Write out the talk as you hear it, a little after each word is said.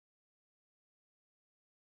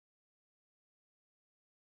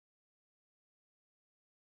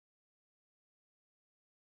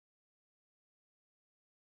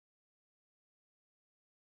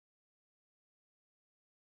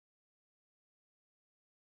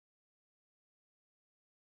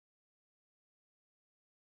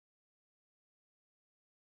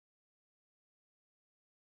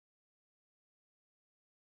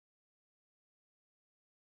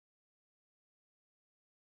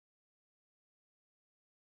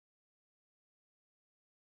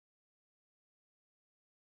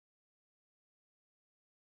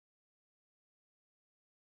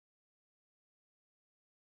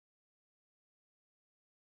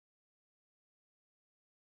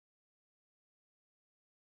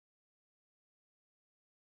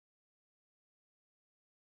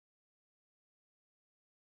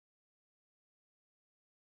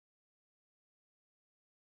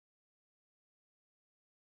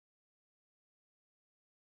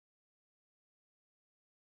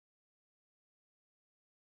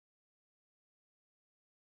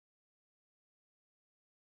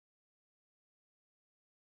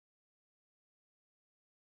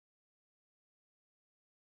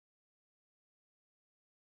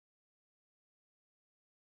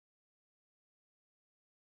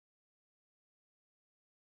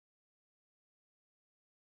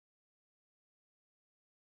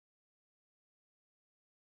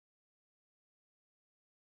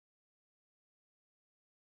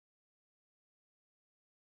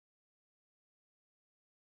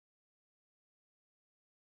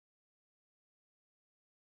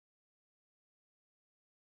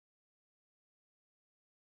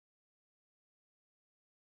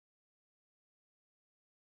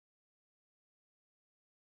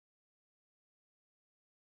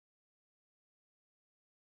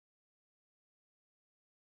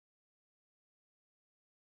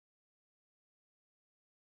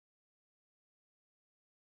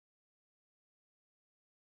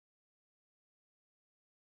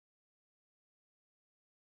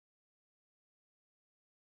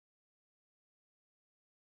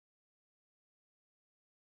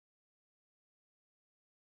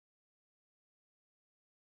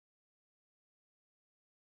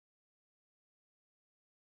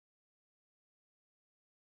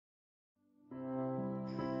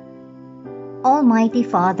Almighty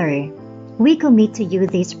Father, we commit to you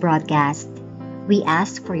this broadcast. We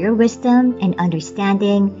ask for your wisdom and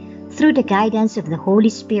understanding through the guidance of the Holy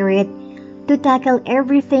Spirit to tackle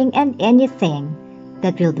everything and anything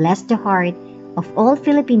that will bless the heart of all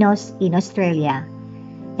Filipinos in Australia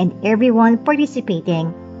and everyone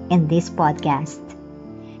participating in this podcast.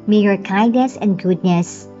 May your kindness and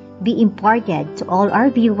goodness be imparted to all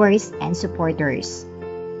our viewers and supporters.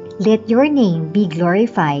 Let your name be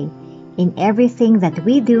glorified in everything that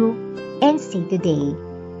we do and say today.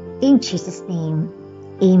 In Jesus' name,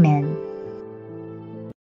 Amen.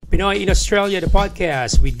 Pinoy in Australia, the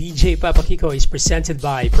podcast with DJ Papa KIKO is presented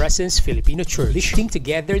by Presence Filipino Church, lifting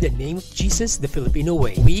together the name of Jesus the Filipino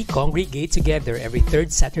way. We congregate together every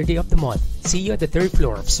third Saturday of the month. See you at the third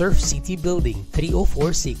floor of Surf City Building,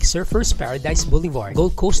 3046 Surfers Paradise Boulevard,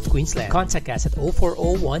 Gold Coast, Queensland. Contact us at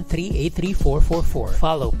 0401-383-4444.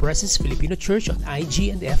 Follow Presence Filipino Church on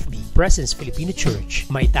IG and FB. Presence Filipino Church.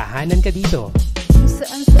 May tahanan ka dito.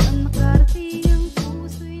 Saan makarating ang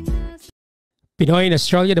puso'y nasa... Pinoy in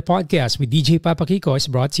Australia, the podcast with DJ Papa KIKO is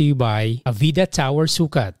brought to you by Avida Tower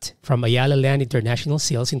Sukat from Ayala Land International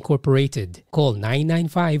Sales Incorporated. Call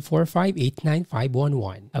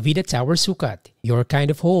 995-458-9511. Avida Tower Sukat, your kind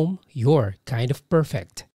of home, your kind of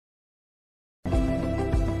perfect.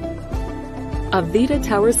 Avida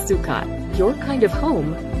Tower Sukat, your kind of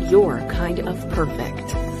home, your kind of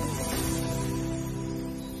perfect.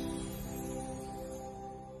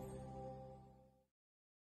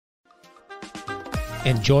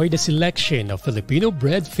 Enjoy the selection of Filipino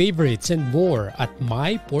bread favorites and more at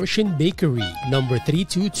My Portion Bakery, number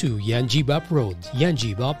 322 Yanjibap Road,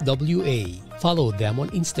 Yanjibap, WA. Follow them on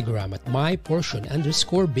Instagram at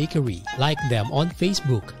myportion_bakery. Like them on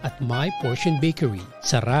Facebook at My Portion Bakery.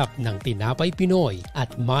 Sarap ng tinapay Pinoy at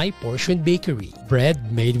My Portion Bakery. Bread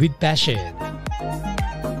made with passion.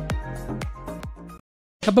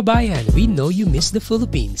 Kababayan, we know you miss the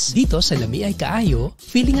Philippines. Dito sa Lamiay Kaayo,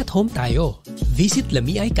 feeling at home tayo. Visit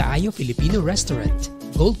Lamiay Kaayo Filipino Restaurant,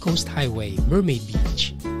 Gold Coast Highway, Mermaid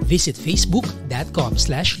Beach. Visit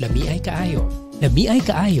facebook.com/Lamiay Kaayo. Lamiay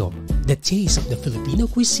Kaayo, the taste of the Filipino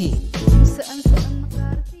cuisine. Saan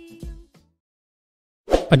makarating...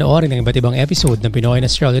 Panoorin ang iba't ibang episode ng Pinoy in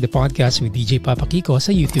Australia the Podcast with DJ Papa KIKO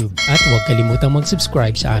sa YouTube. At huwag kalimutang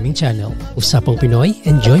mag-subscribe sa aming channel. Usapang Pinoy,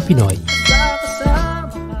 enjoy Pinoy!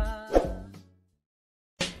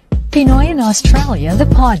 Pinoy in Australia, the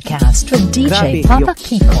podcast with DJ Papa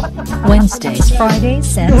KIKO. Wednesdays,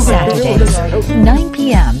 Fridays, and Saturdays, 9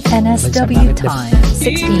 p.m. NSW time,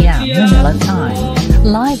 6 p.m. Manila time.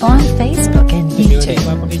 Live on Facebook and YouTube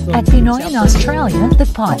at Pinoy in Australia, the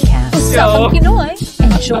podcast. Usapang Pinoy,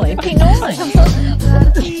 enjoy Pinoy.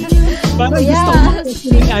 Parang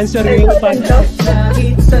gusto mo answer yung podcast.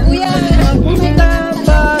 Kuya,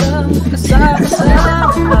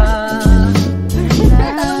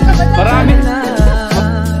 Marami.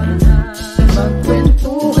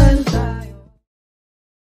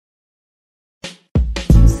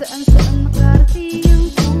 Saan makarating ang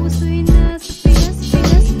puso'y nasa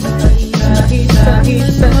Pinas,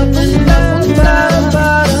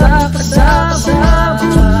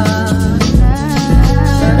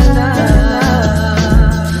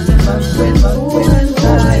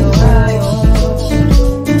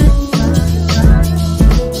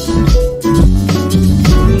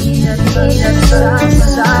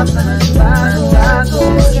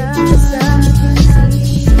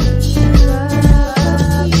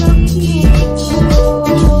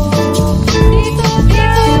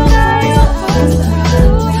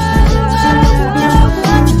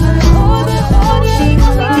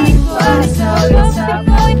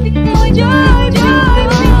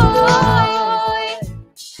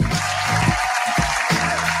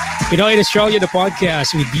 Pinoy in Australia, the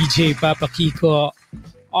podcast with DJ Papa KIKO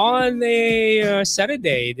on a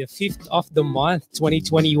Saturday, the 5th of the month,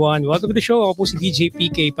 2021. Welcome to the show. Ako po si DJ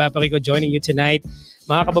PK Papa KIKO joining you tonight.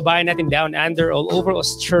 Mga kababayan natin down under all over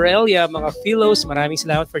Australia, mga FILOZ, maraming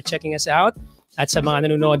salamat for checking us out. At sa mga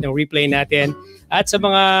nanonood ng replay natin. At sa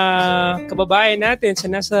mga kababayan natin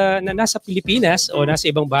na nasa Pilipinas o nasa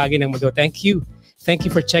ibang bahagi ng mundo, thank you. Thank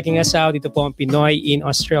you for checking us out. Ito po ang Pinoy in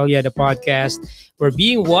Australia, the podcast. We're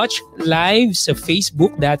being watched live sa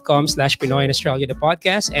facebook.com/Pinoy in Australia, the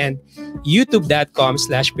podcast, and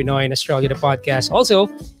youtube.com/Pinoy in Australia, the podcast. Also,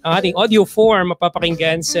 ang ating audio form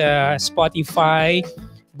mapapakinggan sa Spotify,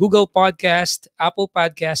 Google Podcast, Apple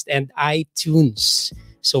Podcast, and iTunes.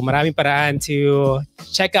 So maraming paraan to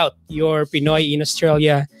check out your Pinoy in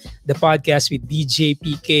Australia, the podcast with DJ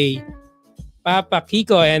PK Papa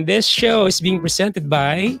KIKO, and this show is being presented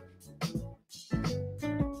by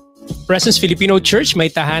Presence Filipino Church.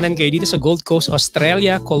 May tahanan kayo dito sa Gold Coast,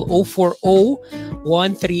 Australia. Call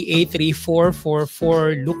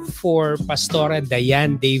 040-138-3444. Look for Pastora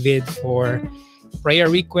Diane David for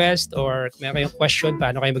prayer request or kung meron kayong question,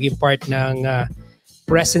 paano kayo maging part ng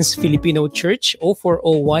Presence Filipino Church,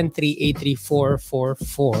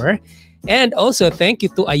 040-138-3444. And also, thank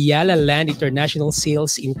you to Ayala Land International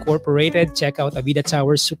Sales Incorporated. Check out Avida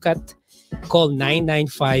Tower Sukat. Call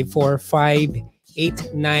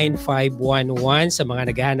 995-45-89511. Sa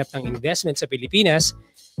mga naghahanap ng investment sa Pilipinas,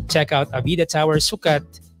 check out Avida Tower Sukat,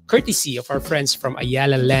 courtesy of our friends from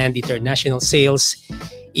Ayala Land International Sales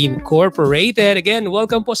Incorporated. Again,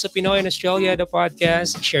 welcome po sa Pinoy in Australia, the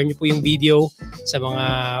podcast. Share niyo po yung video sa mga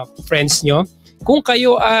friends nyo. Kung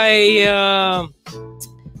kayo ay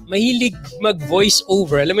mahilig mag-voice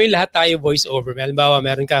over, alam mo yung lahat tayo voice over. Halimbawa,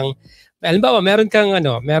 meron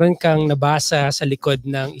kang nabasa sa likod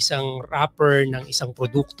ng isang wrapper ng isang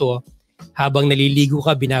produkto. Habang naliligo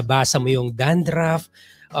ka, binabasa mo yung dandruff,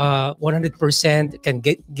 100% can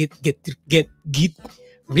get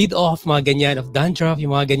rid off, mga ganyan, of dandruff,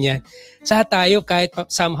 yung mga ganyan. Sa tayo, kahit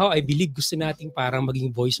somehow, I believe gusto nating parang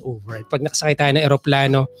maging voice over. Pag nakasakay tayo ng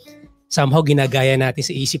eroplano, somehow ginagaya natin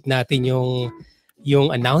sa isip natin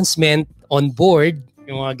yung announcement on board,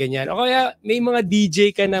 yung mga ganyan. O kaya may mga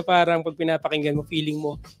DJ ka na parang pag pinapakinggan mo, feeling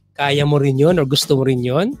mo, kaya mo rin yun or gusto mo rin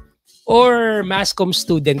yun. Or mass comm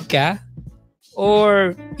student ka.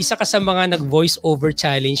 Or isa ka sa mga nag-voice over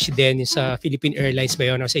challenge din sa Philippine Airlines ba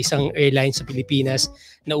yun? O sa isang airline sa Pilipinas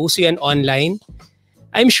na uso yan online.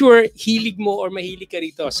 I'm sure hilig mo or mahilig ka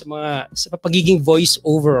rito sa pagiging voice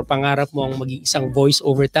over o pangarap mo ang maging isang voice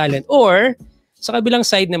over talent. Or sa kabilang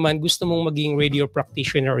side naman, gusto mong maging radio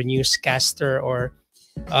practitioner or newscaster or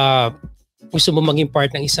gusto mong maging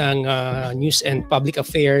part ng isang news and public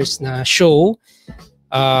affairs na show.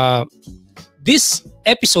 This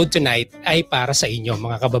episode tonight ay para sa inyo,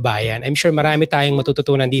 mga kababayan. I'm sure marami tayong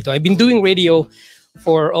matututunan dito. I've been doing radio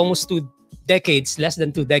for almost 2 decades, less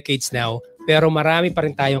than 2 decades now, pero marami pa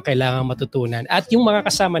rin tayong kailangang matutunan. At yung mga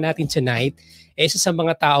kasama natin tonight, isa sa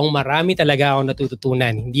mga taong marami talaga akong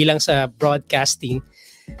natututunan. Hindi lang sa broadcasting,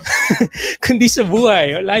 kundi sa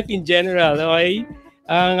buhay, life in general. Okay?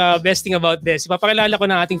 Ang best thing about this, ipapakilala ko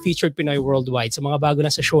ng ating Featured Pinoy Worldwide. Sa mga bago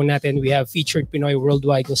na sa show natin, we have Featured Pinoy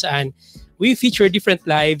Worldwide kung saan we feature different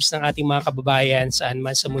lives ng ating mga kababayan saan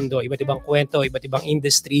man sa mundo. Iba't ibang kwento, iba't ibang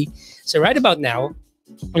industry. So right about now,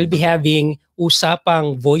 we'll be having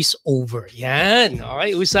Usapang Voice Over. Yan.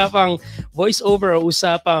 Okay? Usapang Voice Over o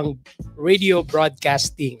Usapang Radio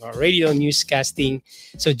Broadcasting or Radio Newscasting.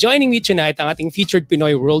 So joining me tonight, ang ating Featured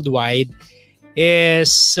Pinoy Worldwide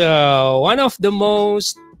is one of the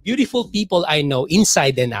most beautiful people I know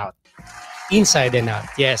inside and out. Inside and out,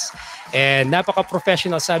 yes. And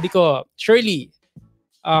napaka-professional. Sabi ko, Shirley,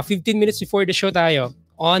 15 minutes before the show tayo,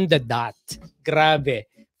 on the dot. Grabe.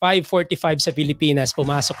 5:45 sa Pilipinas,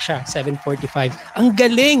 pumasok siya, 7:45. Ang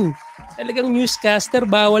galing! Talagang newscaster,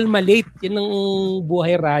 bawal malate. Yan ang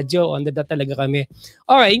buhay radyo. On the dot talaga kami.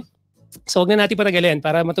 Alright, so huwag na natin patagalin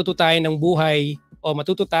para matuto tayo ng buhay o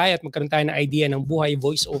matuto tayo at magkaroon tayo ng idea ng buhay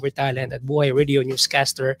voice-over talent at buhay radio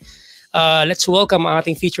newscaster. Let's welcome ang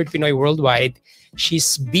ating Featured Pinoy Worldwide.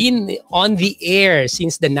 She's been on the air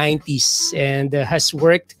since the 90s and has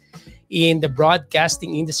worked in the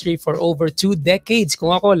broadcasting industry for over 2 decades.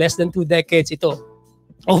 Kung ako, less than 2 decades, ito.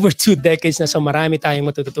 Over 2 decades na, so marami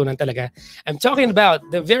tayong matututunan talaga. I'm talking about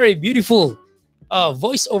the very beautiful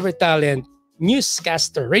voice-over talent,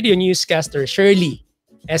 newscaster, radio newscaster, Shirley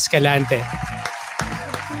Escalante.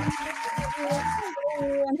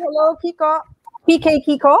 Hello, Kiko. PK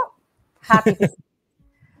Kiko. Happy to see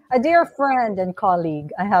a dear friend and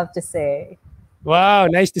colleague, I have to say.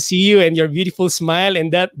 Wow, nice to see you and your beautiful smile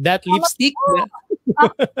and that lipstick.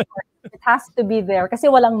 It has to be there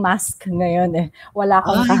kasi walang mask ngayon eh. Wala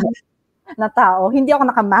akong na tao. Hindi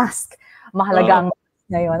ako naka-mask. Mahalaga ang mask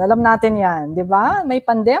ngayon. Alam natin yan, di ba? May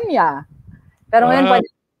pandemya. Pero ngayon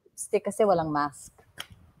pwede lipstick kasi walang mask.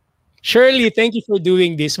 Shirley, thank you for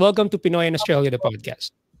doing this. Welcome to Pinoy in Australia, the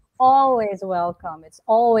podcast. Always welcome. It's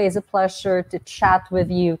always a pleasure to chat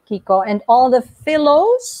with you, Kiko, and all the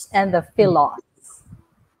FILOZ and the FILOZ.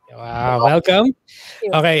 Wow, welcome.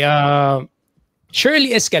 Okay,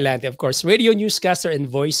 Shirley Escalante, of course, radio newscaster and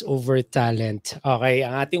voice-over talent. Okay,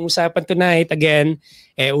 ang ating usapan tonight, again,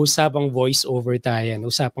 usapang voice-over talent,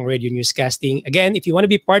 usapang radio newscasting. Again, if you want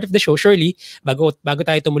to be part of the show, Shirley, bago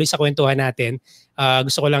tayo tumuloy sa kwentuhan natin,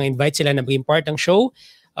 gusto ko lang invite sila na maging part ng show.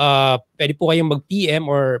 Pwede po kayong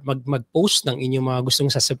mag-PM or mag-post ng inyong mga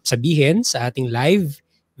gustong sabihin sa ating live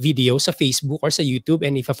video sa Facebook or sa YouTube,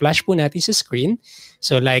 and if-flash po natin sa screen.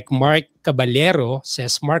 So like Mark Caballero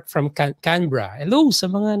says, Mark from Canberra. Hello sa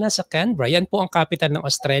mga nasa Canberra. Yan po ang capital ng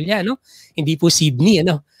Australia, no? Hindi po Sydney,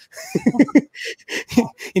 ano?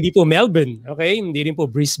 Hindi po Melbourne, okay? Hindi rin po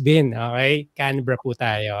Brisbane, okay? Canberra po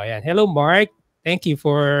tayo. Ayan. Hello Mark. Thank you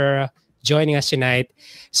for joining us tonight.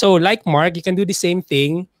 So like Mark, you can do the same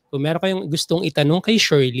thing. Kung meron kayong gustong itanong kay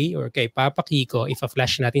Shirley or kay Papa Kiko,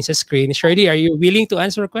 if-flash natin sa screen. Shirley, are you willing to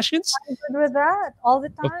answer questions? I'm good with that all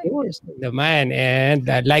the Of time. course. Naman. And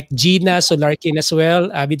like Gina Solarkin as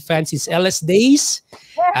well, avid fan since LS days.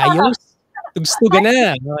 Ayos. Tugstuga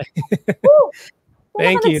na.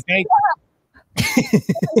 Thank you. Thank you.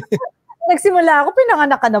 Nagsimula ako,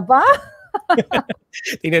 pinanganak ka na ba?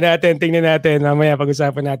 Tingnan natin. Mamaya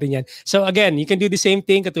pag-usapan natin yan. So again, you can do the same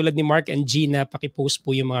thing katulad ni Mark and Gina. Pakipost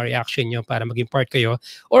po yung mga reaction nyo para maging part kayo.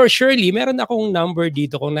 Or surely, meron akong number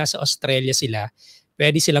dito kung nasa Australia sila.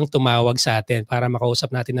 Pwede silang tumawag sa atin para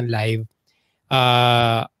makausap natin ng live.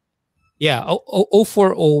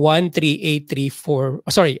 0401-3834.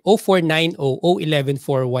 Sorry,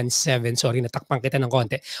 0490-011417. Sorry, natakpan kita ng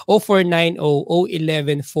konti.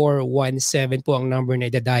 0490-011417 po ang number na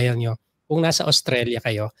idadial nyo kung nasa Australia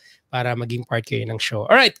kayo para maging part kayo ng show.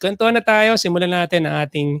 Alright, kwentuhan na tayo. Simulan natin ang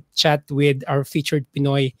ating chat with our featured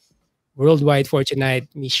Pinoy worldwide for tonight,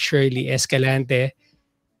 Miss Shirley Escalante.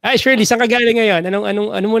 Hi Shirley, saan ka galing ngayon? Ano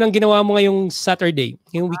mo nang ginawa mo ngayong Saturday,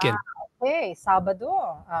 ngayong weekend? Okay, Sabado.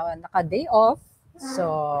 Naka-day off.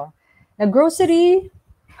 So, nag-grocery.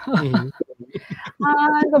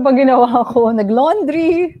 Ano ba ginawa ko?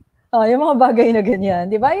 Nag-laundry. Yung mga bagay na ganyan,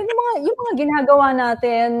 'di ba? Yung mga ginagawa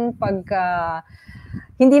natin pag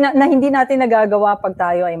hindi natin nagagawa pag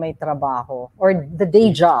tayo ay may trabaho or the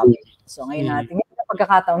day job. So ngayon natin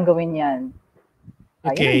pagkakataon gawin 'yan.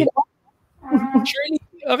 Okay. Shirley,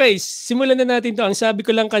 okay, simulan na natin 'to. Ang sabi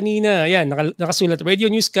ko lang kanina, ayan, nakasulat Radio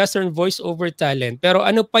Newscaster and Voice Over Talent. Pero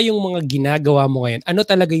ano pa yung mga ginagawa mo ngayon? Ano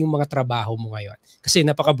talaga yung mga trabaho mo ngayon? Kasi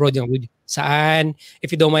napaka-broad yung saan,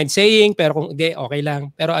 if you don't mind saying, pero kung hindi, okay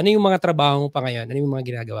lang. Pero ano yung mga trabaho mo pa ngayon? Ano yung mga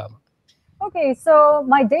ginagawa mo? Okay, so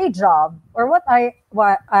my day job, or what I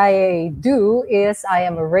do is I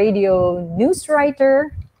am a radio news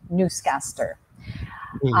writer, newscaster.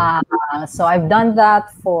 So I've done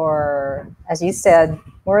that for, as you said,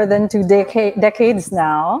 more than 2 decades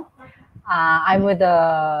now. I'm with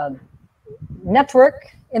a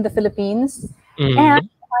network in the Philippines, and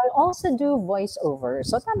I also do voiceover.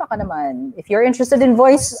 So tama ka naman. If you're interested in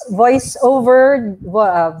voiceover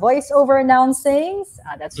announcing,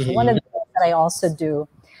 that's one of the things that I also do.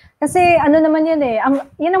 Kasi ano naman yun eh,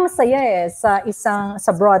 yun ang masaya eh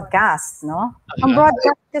sa broadcast, no? Ang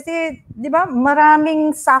broadcast kasi, 'di ba,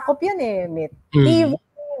 maraming sakop yan eh. May TV,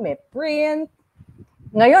 may print.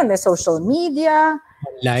 Ngayon may social media.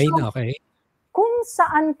 Online, okay. Kung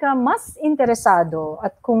saan ka mas interesado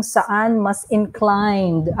at kung saan mas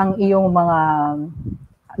inclined ang iyong mga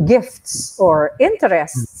gifts or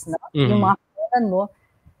interests, no? Yung mga kailangan mo,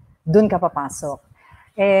 dun ka papasok.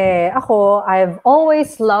 Ako, I've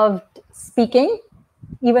always loved speaking,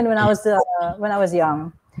 even when I was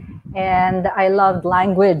young, and I loved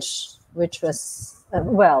language, which is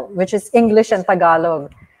English and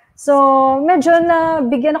Tagalog. So, medyo na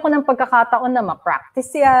bigyan ako ng pagkakataon na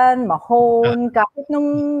ma-practice yan, ma-hone, kahit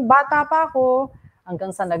nung bata pa ako,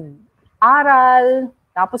 hanggang sa nag-aral.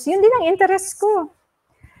 Tapos, yun din ang interest ko.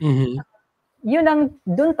 Yun ang,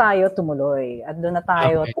 dun tayo tumuloy. At dun na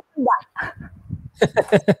tayo tumanda.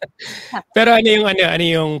 Pero ano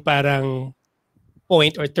yung parang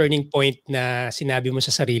point or turning point na sinabi mo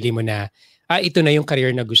sa sarili mo na, ito na yung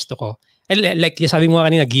career na gusto ko? Like sabi mo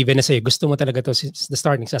kanina, given na sa'yo, gusto mo talaga to since the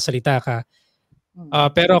start, nagsasalita ka.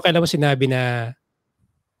 Pero kailan mo sinabi na,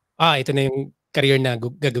 ito na yung career na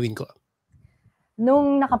gagawin ko?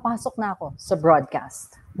 Nung nakapasok na ako sa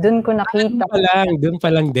broadcast, dun ko nakita. Doon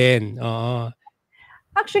pa lang din. Oo.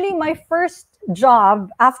 Actually, my first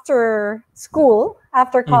job after school,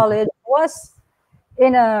 after college, was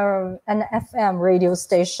in an FM radio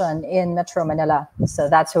station in Metro Manila. So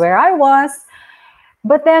that's where I was.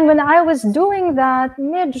 But then when I was doing that,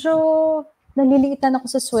 medyo naliliitan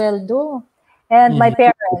ako sa sweldo. And my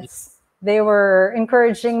parents, they were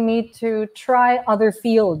encouraging me to try other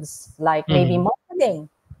fields, like maybe marketing.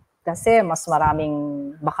 Kasi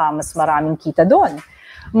baka mas maraming kita doon.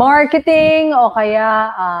 Marketing o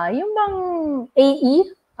kaya yung bang AE,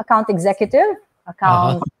 account executive,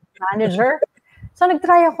 account manager. So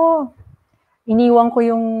nag-try ako. Iniwan ko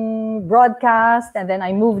yung broadcast and then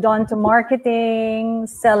I moved on to marketing,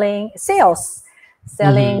 selling a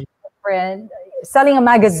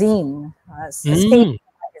magazine, state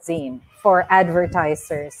magazine for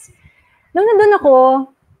advertisers. Nung nandun ako,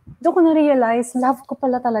 doon ko na-realize, love ko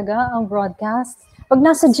pala talaga ang broadcast. Pag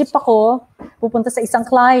nasa jeep ako, pupunta sa isang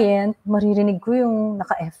client, maririnig ko yung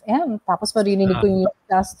naka-FM, tapos maririnig ko yung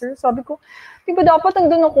newscaster. Sabi ko, di ba dapat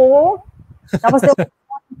andun ako? Tapos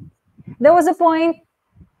there was a point,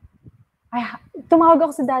 tumawag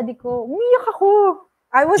ako sa daddy ko, umiyak ako.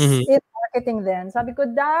 I was in marketing then. Sabi ko,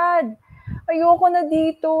 Dad, ayoko na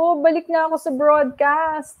dito, balik na ako sa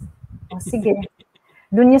broadcast. Sige.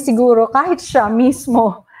 Doon niya siguro, kahit siya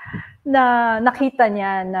mismo, na nakita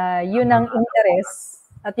niya na yun ang interest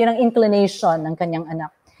at yun ang inclination ng kanyang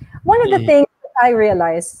anak. One of the things that I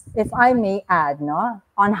realized, if I may add, no,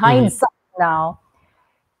 on hindsight now,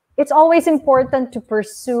 it's always important to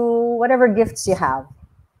pursue whatever gifts you have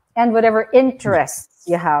and whatever interests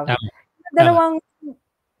you have. Dalawang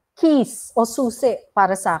keys o susi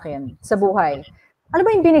para sa akin sa buhay. Ano ba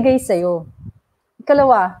yung binigay sa'yo?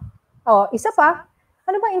 Ikalawa, isa pa,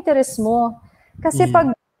 ano ba interest mo? Kasi pag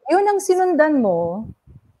yun ang sinundan mo,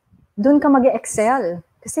 doon ka mag-excel.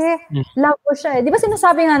 Kasi love mo siya. Di ba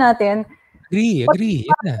sinasabi nga natin? Agree.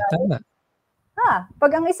 Tama.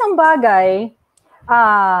 Pag ang isang bagay,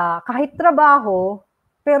 kahit trabaho,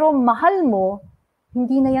 pero mahal mo,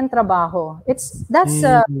 hindi na yan trabaho. That's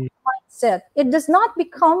a mindset. It does not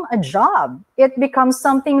become a job. It becomes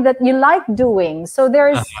something that you like doing. So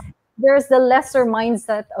there's the lesser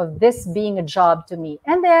mindset of this being a job to me.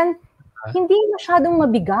 And then, hindi masyadong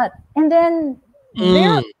mabigat. And then,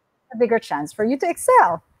 there's a bigger chance for you to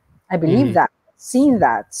excel. I believe that. Seen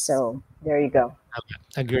that. So, there you go.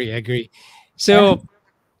 Agree. So,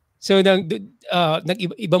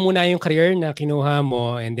 nag-iba muna yung career na kinuha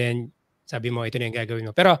mo and then, sabi mo, ito na yung gagawin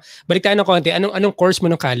mo. Pero, balik tayo ng konti. Anong course mo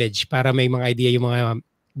ng college para may mga idea yung mga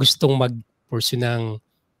gustong mag-pursue ng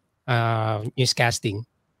newscasting?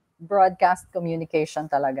 Broadcast communication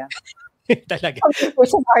talaga. Talaga.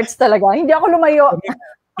 Communication arts talaga. Hindi ako lumayo.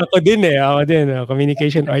 Ako din.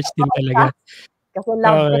 Communication arts din talaga. Kasi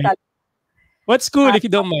love ko talaga. What school, if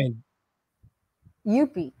you don't mind?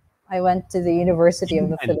 UP. I went to the University of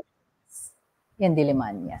the Philippines. In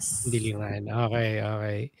Diliman, yes. Diliman. Okay.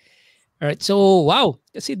 Alright. So, wow.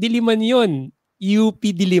 Kasi Diliman yun. UP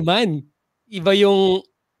Diliman. Iba yung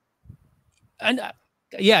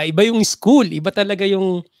iba yung school. Iba talaga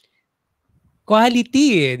yung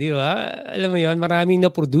quality, di ba? Alam mo yun, maraming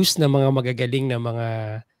na-produce na mga magagaling na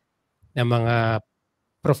mga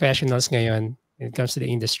professionals ngayon when it comes to the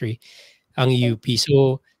industry, ang UP.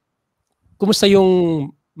 So, kumusta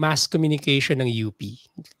yung mass communication ng UP?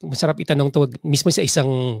 Masarap itanong to mismo sa isang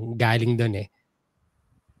galing doon eh.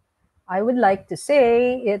 I would like to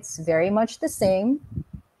say it's very much the same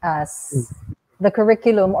as the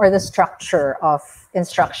curriculum or the structure of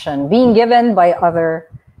instruction being given by other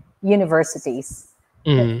universities.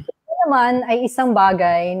 Ito naman ay isang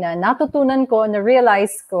bagay na natutunan ko,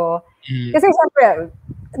 na-realize ko. Kasi siyempre,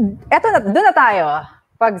 doon na tayo.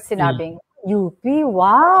 Pag sinabing, UP,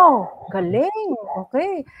 wow, galing,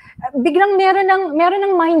 okay. Biglang meron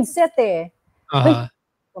ng mindset eh. Ay,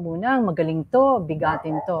 muna, magaling to,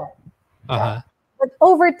 bigatin to. But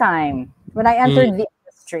over time, when I entered the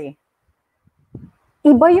industry,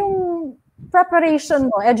 iba yung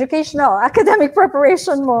preparation mo, educational, academic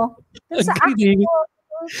preparation mo. Sa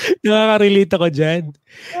Nakaka-relate ako dyan.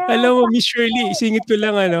 Alam mo, Miss Shirley, singit ko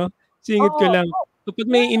lang. Kapag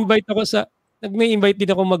may invite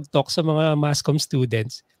din ako mag-talk sa mga mass comm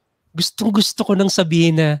students, gustong-gusto ko nang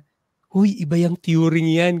sabihin na, huy, iba yung theory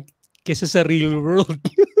yan kesa sa real world.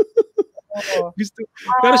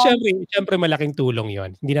 Pero syempre malaking tulong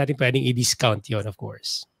yon. Hindi natin pwedeng i-discount yon, of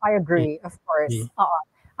course. I agree, of course.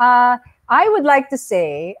 I would like to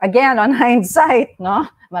say, again, on hindsight, no?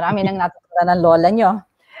 Marami nang natutunan ng lola nyo.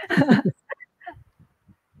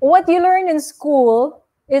 What you learn in school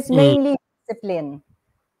is mainly discipline.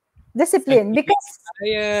 Discipline, because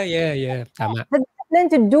Tama. The discipline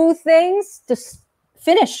to do things, to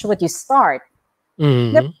finish what you start.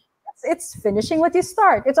 It's finishing what you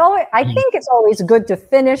start. I think it's always good to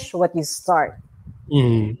finish what you start.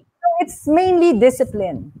 So it's mainly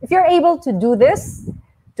discipline. If you're able to do this,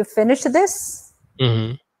 to finish this,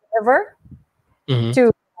 whatever,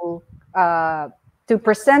 to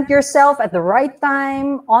present yourself at the right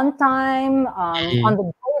time, on time, on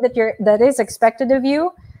the day that is expected of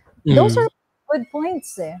you, those are good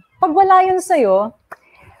points. Pag wala yun sa'yo,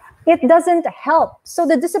 it doesn't help. So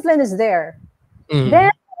the discipline is there. Then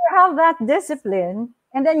you have that discipline,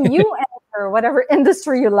 and then you enter whatever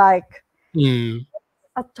industry you like.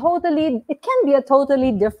 it can be a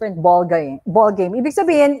totally different ball game. Ibig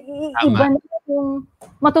sabihin, iba na yung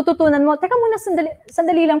matututunan mo. Teka muna,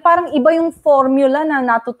 sandali lang. Parang iba yung formula na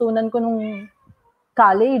natutunan ko nung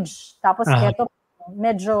college. Tapos eto,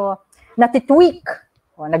 medyo natitweak.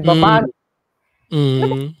 O, nagbabago.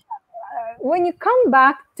 When you come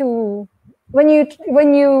back to, when you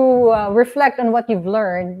reflect on what you've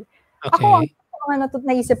learned, ako, ang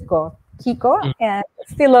naisip ko, KIKO and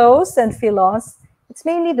FILOZ and FILOZ, it's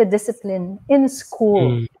mainly the discipline in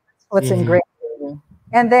school. What's ingrained in you.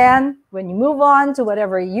 And then when you move on to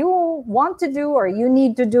whatever you want to do or you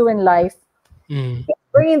need to do in life,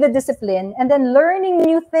 bringing the discipline and then learning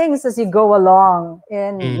new things as you go along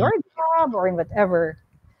in your job or in whatever.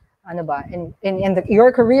 Ano ba? In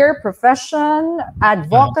your career, profession,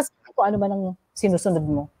 advocacy, kung ano man ang sinusunod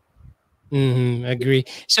mo. Agree.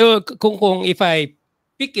 So kung if I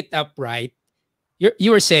pick it up right,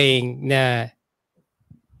 you were saying na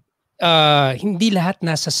hindi lahat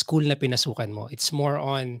nasa school na pinasukan mo. It's more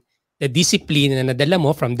on the discipline na nadala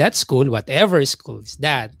mo from that school, whatever school is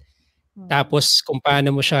that. Tapos kung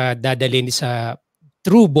paano mo siya dadalhin sa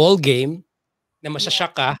true ball game na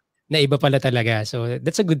masyashock ka na iba pala talaga. So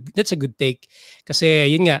that's a good take. Kasi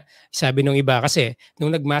yun nga, sabi nung iba kasi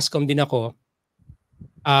nung nag-masscom din ako,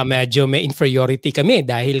 medyo may inferiority kami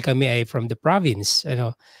dahil kami ay from the province,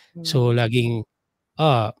 ano. So laging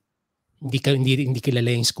hindi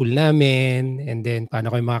kilala yung school namin, and then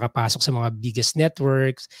paano kayo makakapasok sa mga biggest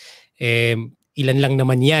networks, ilan lang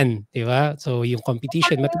naman yan, di ba? So yung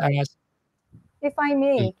competition mataas. If I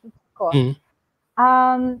may, Kiko,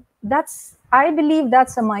 I believe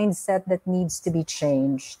that's a mindset that needs to be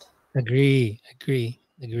changed. Agree.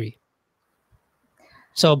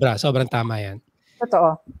 Sobrang tama yan.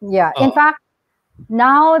 Totoo. Yeah. In fact,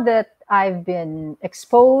 now that I've been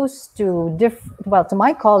exposed to to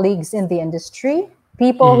my colleagues in the industry,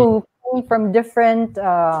 people who came from different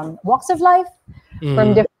walks of life,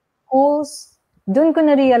 from different schools, dun ko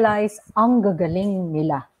na-realize ang gagaling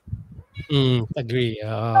nila. Agree.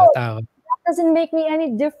 That doesn't make me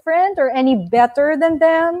any different or any better than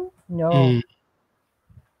them. No.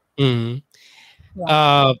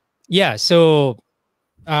 So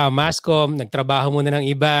masscom, nagtrabaho muna ng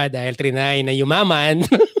iba dahil trinay na yumaman.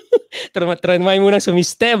 Trinay muna sa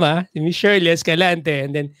sistema, si Miss Shirley Escalante,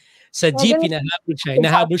 and then sa G, inahabol siya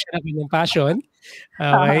ng kanyang passion.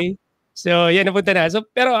 Okay? So, yan, napunta na. So,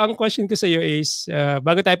 pero ang question ko sa iyo is,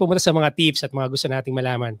 bago tayo pumunta sa mga tips at mga gusto nating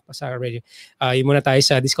malaman sa radio, yun muna tayo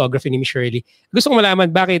sa discography ni Miss Shirley. Gusto kong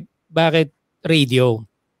malaman, bakit radio?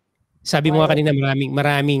 Sabi mo nga kanina,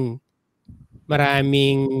 maraming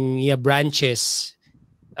branches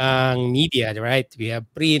ang media, right? We have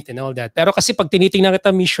print and all that. Pero kasi pag tinitingnan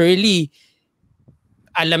kita, Miss Shirley,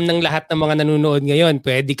 alam ng lahat ng mga nanonood ngayon,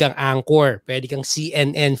 pwede kang anchor, pwede kang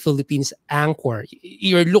CNN Philippines anchor.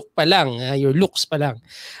 Your looks pa lang.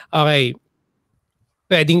 Okay.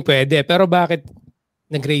 Pwede. Pero bakit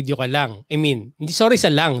nag-radio ka lang? I mean, hindi sorry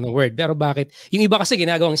sa lang ng word, pero bakit? Yung iba kasi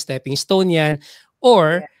ginagawang stepping stone yan.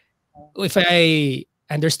 Or, if I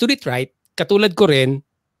understood it right, katulad ko rin,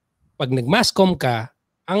 pag nag-masscom ka,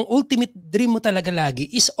 ang ultimate dream mo talaga lagi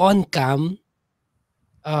is on-cam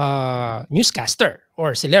newscaster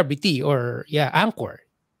or celebrity or anchor.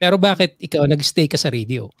 Pero bakit ikaw nag-stay ka sa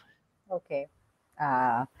radio? Okay.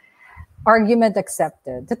 Argument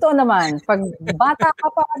accepted. Totoo naman, pag bata ka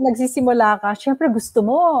pa, nagsisimula ka, syempre gusto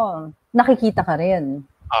mo, nakikita ka rin.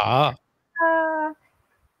 I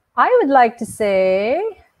would like to say,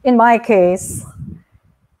 in my case,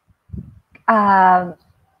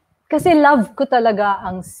 kasi love ko talaga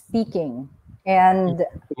ang speaking. And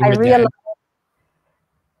I realized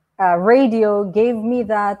radio gave me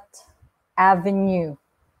that avenue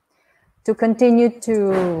to continue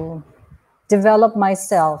to develop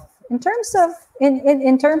myself in terms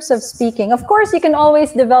of speaking. Of course, you can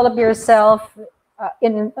always develop yourself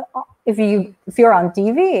if you're on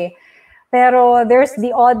TV. Pero there's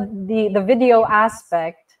the video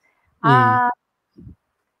aspect.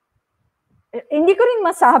 Hindi ko rin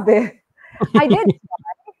masabi. I did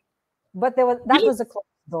try, but that was a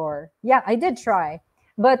closed door. Yeah, I did try,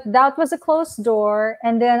 but that was a closed door,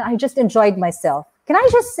 and then I just enjoyed myself. Can I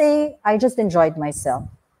just say I just enjoyed myself?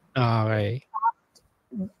 Okay.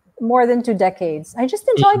 More than 2 decades. I just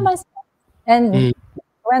enjoyed myself and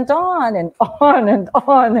went on and on and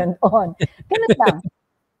on and on. Ganun lang.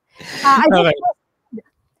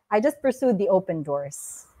 I just pursued the open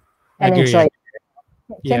doors and enjoyed it.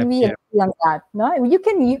 Can we agree on that? No, you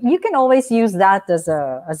can always use that as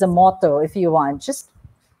a motto if you want. Just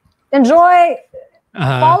enjoy,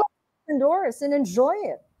 follow open doors and enjoy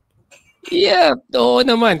it. Yeah, oo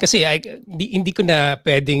naman. Kasi hindi ko na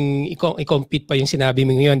pwedeng i-compete pa yung sinabi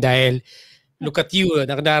mo ngayon dahil look at you.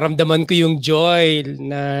 Nararamdaman ko yung joy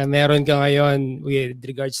na meron ka ngayon with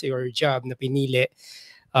regards to your job na pinili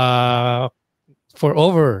for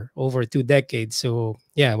over 2 decades. So,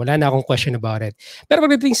 yeah, wala na akong question about it. Pero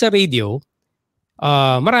pagdating sa radio,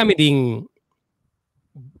 marami ding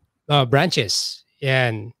branches.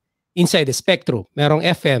 Yan. Inside the spectrum. Merong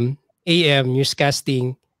FM, AM,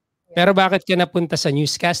 newscasting. Pero bakit ka napunta sa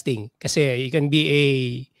newscasting? Kasi you can be a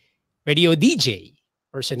radio DJ,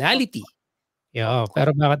 personality. Yeah,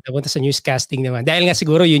 pero bakit napunta sa newscasting naman? Dahil nga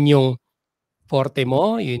siguro yun yung forte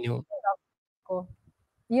mo, yun yung...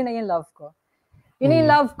 Yun na yung love ko. Yun na yung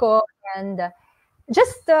love ko. And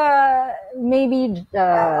just maybe,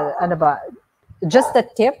 ano ba, just a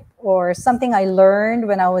tip or something I learned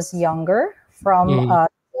when I was younger from a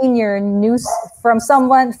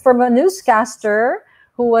newscaster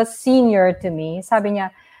who was senior to me. Sabi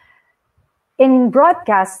niya, in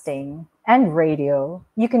broadcasting and radio,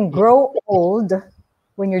 you can grow old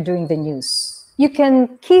when you're doing the news. You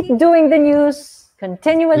can keep doing the news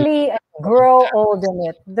continually and grow old in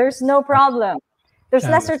it. There's no problem. There's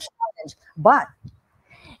lesser challenge. But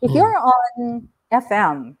if you're on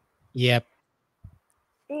FM, yep.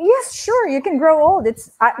 Yes, sure, you can grow old.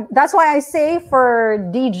 That's why I say for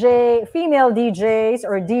female DJs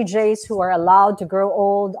or DJs who are allowed to grow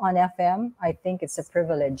old on FM, I think it's a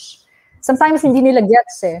privilege. Sometimes hindi nila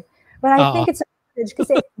gets but I think it's a privilege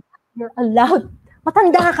kasi you're allowed.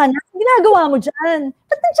 Matanda ka na, ginagawa mo dyan.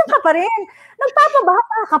 Ba't nandiyan ka pa rin?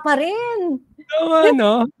 Nagpapabata ka pa rin.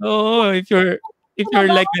 No. Oh, if you're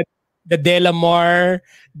like the Delamar,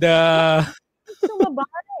 the...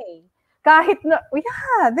 Kahit na,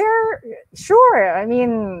 yeah, they're sure. I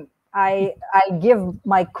mean, I give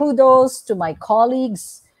my kudos to my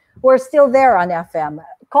colleagues who are still there on FM.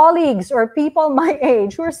 Colleagues or people my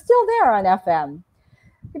age who are still there on FM.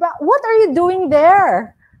 What are you doing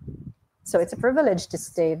there? So it's a privilege to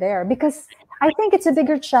stay there because I think it's a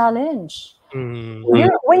bigger challenge.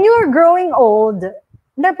 When you're growing old,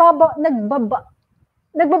 nagbabagong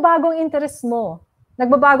interest mo,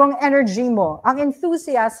 nagbabagong energy mo, ang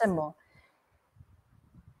enthusiasm mo.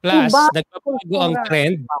 Plus, nagbabago ang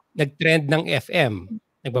trend. Nag-trend ng FM.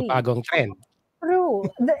 Nagbabagong trend. True.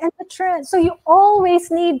 The trend. So you always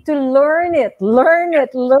need to learn it.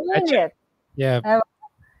 Yeah.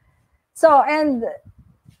 So, and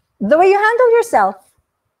the way you handle yourself,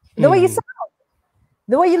 the way you sound,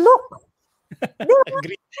 the way you look.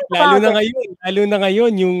 Agree. Lalo na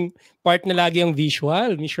ngayon, yung part na lagi ang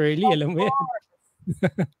visual, ni Shirley, alam mo yan.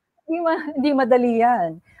 Hindi madali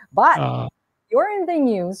yan. But, you're in the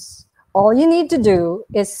news, all you need to do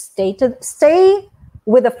is stay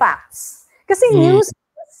with the facts. Kasi news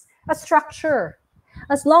is a structure.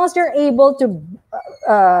 As long as you're able to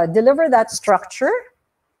deliver that structure,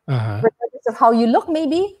 regardless of how you look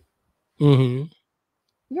maybe,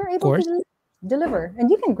 you're able to deliver. And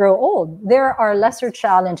you can grow old. There are lesser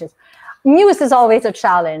challenges. News is always a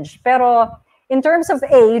challenge. Pero in terms of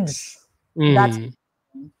age, that's...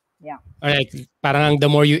 Yeah. Alright, parang the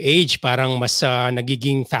more you age, parang mas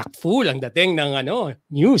nagiging factful ang dating ng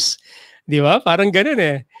news. 'Di ba? Parang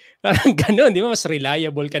ganoon Parang ganoon, 'di ba? Mas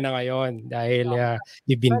reliable ka na ngayon dahil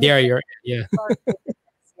you've been there. Yes.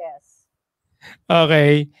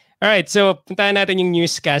 Okay. Alright, so puntahan natin yung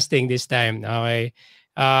newscasting this time. Okay.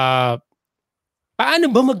 Paano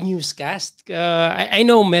ba mag-newscast? I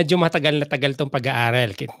know medyo matagal na tagal tong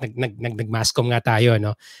pag-aaral. Nag-mascom nga tayo,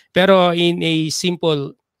 no? Pero in a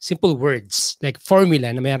simple words, like formula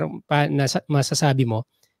na mayroon pa na masasabi mo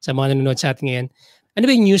sa mga nanonood sa atin ngayon, ano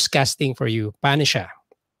ba yung newscasting for you? Paano siya?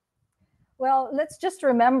 Well, let's just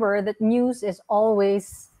remember that news is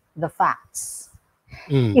always the facts.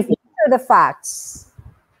 If these are the facts,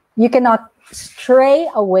 you cannot stray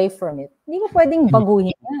away from it. Hindi mo pwedeng baguhin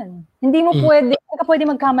yan. Hindi ka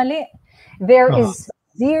pwedeng magkamali.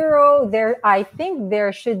 I think there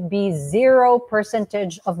should be 0%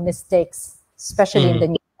 of mistakes, especially in the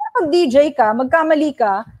news. Pag DJ ka, magkamali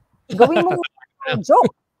ka, gawin mo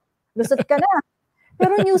joke. Lusot ka na.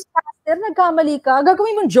 Pero newscaster, nagkamali ka,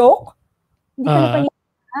 gagawin mo joke. Hindi ka na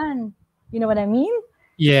paniwalaan. You know what I mean?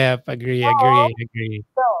 Yeah, agree.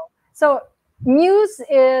 So news,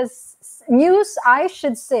 I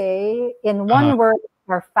should say, in one word,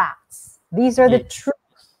 are facts. These are the truth.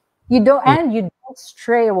 You don't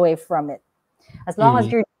stray away from it. As long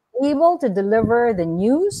as you're able to deliver the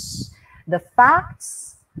news, the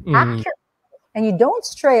facts, accurate, and you don't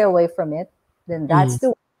stray away from it, then that's the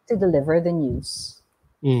way to deliver the news.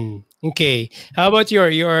 Okay. How about your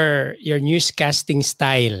newscasting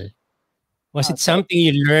style? Was it something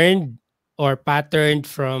you learned or patterned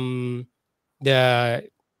from the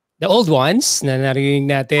old ones na narinig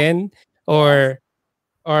natin, or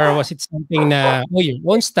was it something na your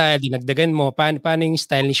own style dinagdagan mo? Paano yung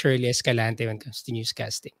style ni Shirley Escalante when it comes to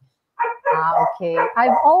newscasting? Okay.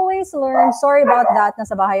 I've always learned, sorry about that,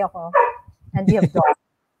 nasa bahay ako. And we have dogs.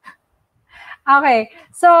 Okay.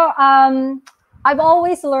 So, I've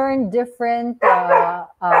always learned different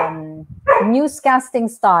newscasting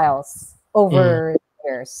styles over the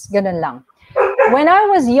years. Ganun lang. When I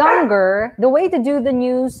was younger, the way to do the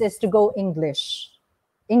news is to go English.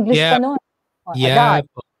 English pa nun. Yeah.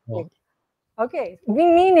 Okay.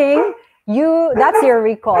 Meaning, that's your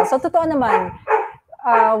recall. So, totoo naman,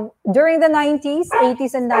 during the 90s,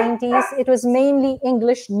 80s, and 90s, it was mainly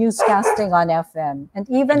English newscasting on FM and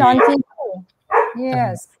even on TV.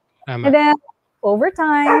 Yes. And then, over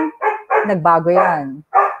time, nagbago yan.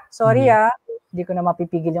 Sorry hindi ko na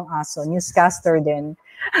mapipigil yung aso. Newscaster din.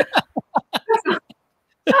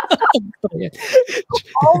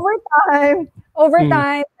 Over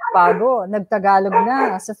time, bago. Nagtagalog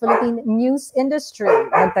na sa Philippine news industry.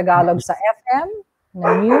 Nagtagalog sa FM,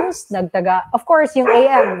 na news, of course, yung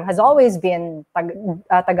AM has always been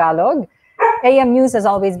Tagalog. AM news has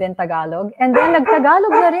always been Tagalog. And then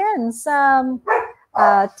nagtagalog na rin sa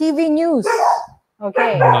TV news.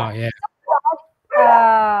 Okay. Oh, yeah.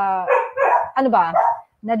 Ano ba?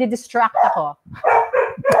 Nadi-distract ako.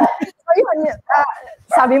 So yun,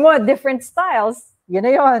 sabi mo, different styles. Yun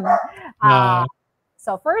na yun.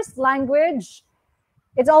 So first, language.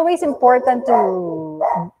 It's always important to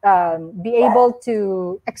be able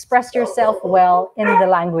to express yourself well in the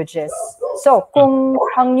languages. So, kung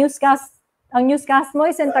ang newscast mo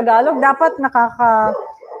is in Tagalog, dapat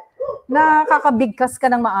nakakabigkas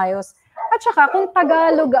ka ng maayos. At saka, kung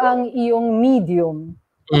Tagalog ang iyong medium,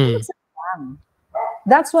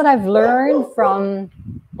 that's what I've learned from...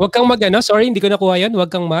 Huwag kang sorry, hindi ko nakuha yun.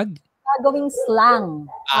 Huwag kang gawing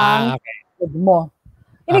slang ang mo.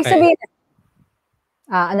 Ibig sabihin,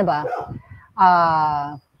 ano ba?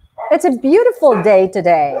 It's a beautiful day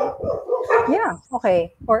today. Yeah,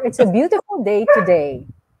 okay. Or it's a beautiful day today.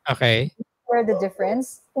 Okay. Where the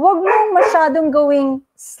difference? Huwag mong masyadong gawing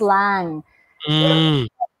slang.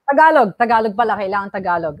 Tagalog pala, kailangan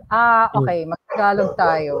Tagalog. Okay, mag-Tagalog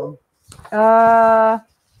tayo.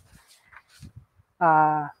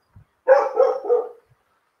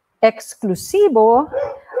 Eksklusibo,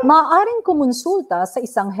 maaaring kumonsulta sa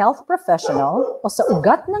isang health professional o sa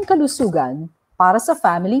ugat ng kalusugan para sa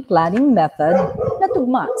family planning method na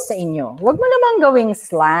tugma sa inyo. Huwag mo namang gawing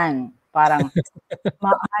slang. Parang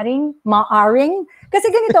maaring. Kasi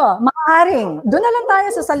ganito, maaring. Doon na lang tayo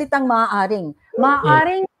sa salitang maaring.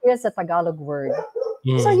 Maaring is a Tagalog word.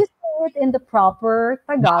 So you say it in the proper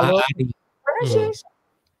Tagalog pronunciation.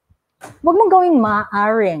 Huwag mong gawing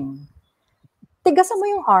maaring. Tigasan mo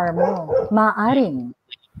yung R mo. Maaring.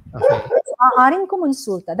 Okay. Maaring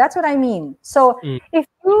kumonsulta. That's what I mean. So, if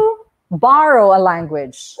you borrow a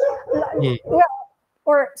language,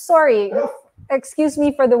 excuse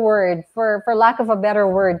me for the word, for lack of a better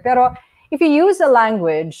word, pero if you use a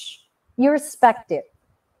language, you respect it.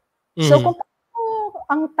 So, kung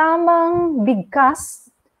ang tamang bigkas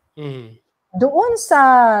doon sa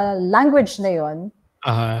language na yon,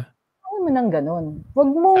 mo nang ganun.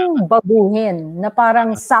 Huwag mong baguhin na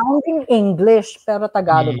parang sounding English pero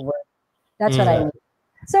Tagalog word. That's what I mean.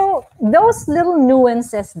 So, those little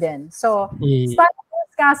nuances then. So, starting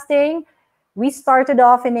newscasting, we started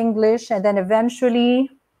off in English and then eventually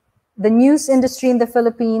the news industry in the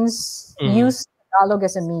Philippines used Tagalog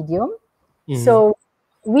as a medium. So,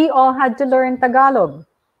 we all had to learn Tagalog.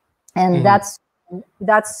 And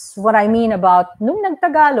that's what I mean about nung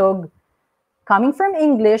nag-Tagalog, coming from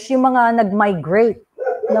English, yung mga nag-migrate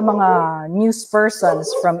na mga news persons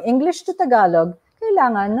from English to Tagalog,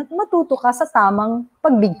 kailangan matuto ka sa tamang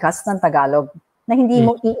pagbigkas ng Tagalog na hindi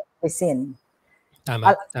mo i-Englishin.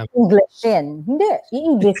 Tama. Englishin. Hindi,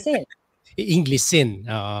 i-Englishin. I-Englishin.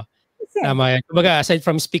 Tama yan. Kumbaga, aside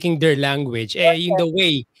from speaking their language, yung the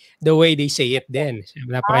way they say it din.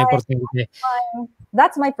 Napaka-importante.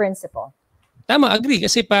 That's my principle. Tama, agree.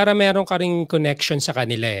 Kasi para meron ka ring connection sa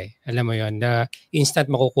kanila eh. Alam mo yon na instant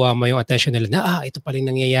makukuha mo yung attention nila na ito pala yung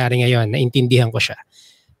nangyayari ngayon, naintindihan ko siya.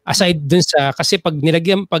 Aside dun sa, kasi pag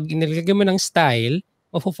nilagyan mo ng style,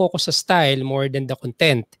 mafo-focus sa style more than the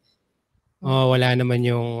content. Wala naman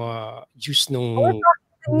yung juice nung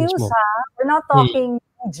news mo. We're not talking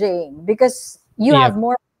DJing because you have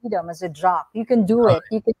more freedom as a jock. You can do it.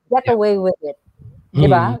 You can get away with it.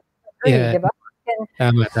 Diba? Diba?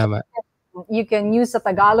 Tama. You can use a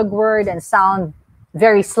Tagalog word and sound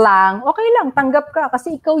very slang, okay lang, tanggap ka.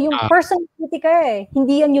 Kasi ikaw yung personality ka eh.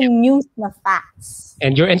 Hindi yan yung news na facts.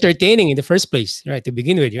 And you're entertaining in the first place, right? To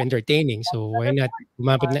begin with, you're entertaining. So why not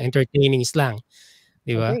gumamit na entertaining slang?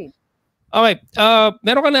 Di ba? Agreed. Okay.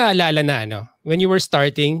 Meron ka naalala na ano? When you were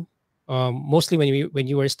starting, mostly when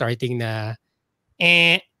you were starting na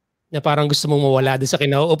parang gusto mong mawala doon sa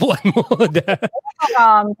kinauupuan mo.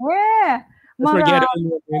 Marami.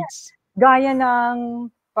 Gaya ng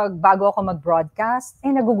bago ako mag-broadcast,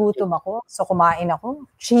 nagugutom ako. So kumain ako.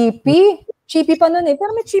 Cheapy. Cheapy pa nun eh.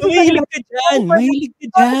 Pero may cheapy pa. Mahilig ka dyan. Mahilig ka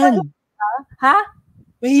dyan. Ha?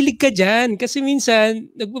 Mahilig ka dyan. Kasi minsan,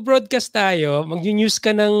 nagpo-broadcast tayo, mag-news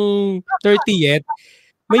ka ng 30th,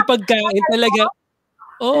 may pagkain talaga.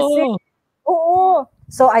 Oo. Oo.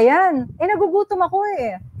 So, ayan. Nagugutom ako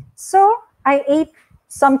eh. So, I ate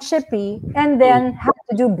some chippy and then had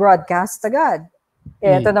to do broadcast agad.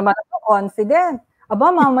 Ito naman ako, confident. Aba,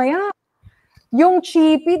 mamaya, yung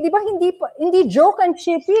chippy, di ba hindi joke ang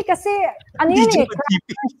chippy kasi ano yan eh?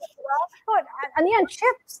 Ano yan?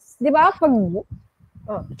 Chips. Di ba? Pag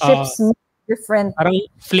chips different. Parang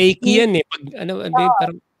flaky yan eh. Pag,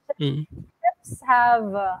 parang, chips have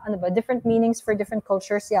different meanings for different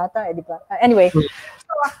cultures yata. Di ba? Anyway, so,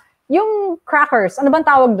 yung crackers, ano bang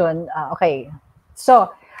tawag doon? Okay. So,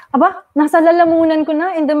 nasa lalamunan ko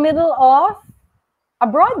na in the middle of a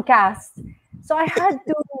broadcast. So I had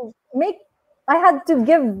to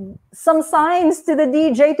give some signs to the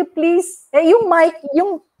DJ to please, yung mic,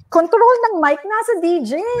 yung control ng mic nasa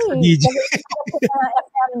DJ.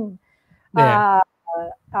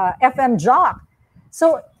 FM jock.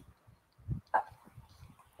 So,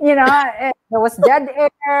 there was dead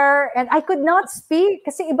air and I could not speak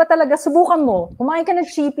kasi iba talaga, subukan mo. Kumain ka ng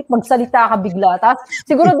chipit, magsalita ka bigla. Tapos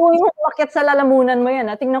siguraduhin mo umakyat sa lalamunan mo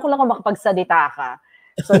yan. Tingnan ko lang kung makapagsalita ka.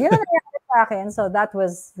 So yun ang nangyari sa akin. So that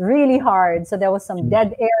was really hard. So there was some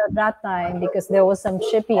dead air at that time because there was some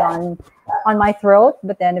chippy on my throat.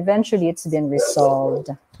 But then eventually it's been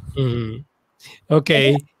resolved.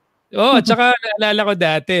 Okay. At saka naalala ko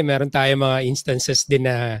dati, meron tayo mga instances din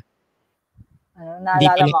na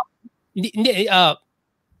naalala mo?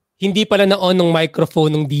 Hindi pala na-on ng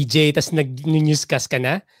microphone ng DJ tas nag-newscast ka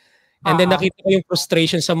na. And then nakita ko yung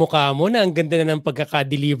frustration sa mukha mo na ang ganda na ng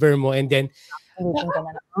pagkaka-deliver mo and then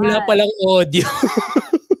wala palang audio.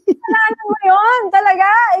 Ano mo yun? Talaga?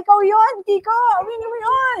 Ikaw yun, Kiko. Aminin mo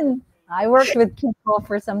yun. I worked with Kiko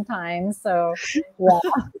for some time. So,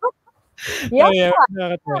 yeah.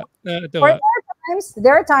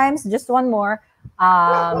 There are times, just one more,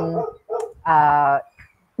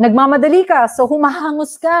 nagmamadali ka, so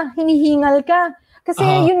humahangos ka, hinihingal ka.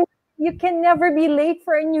 Kasi you can never be late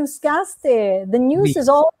for a newscast eh. The news is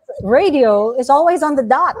always, radio is always on the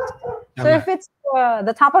dot. So if it's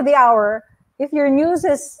the top of the hour, if your news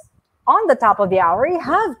is on the top of the hour, you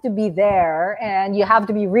have to be there and you have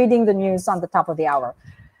to be reading the news on the top of the hour.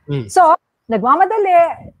 So,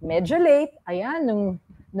 nagmamadali, medyo late, ayan, nung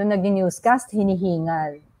nag-newscast,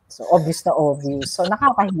 hinihingal. So, obvious na obvious. So,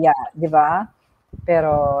 nakakahiya, di ba?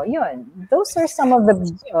 Pero, yun. Those are some of the,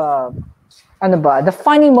 the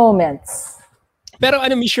funny moments. Pero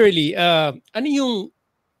Miss Shirley, ano yung,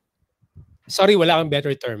 sorry, wala kang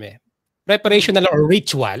better term eh. Preparation na lang or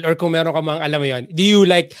ritual or kung meron ka mang alam mo yun, do you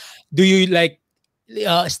like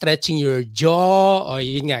stretching your jaw or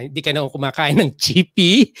yun nga, hindi ka na kumakain ng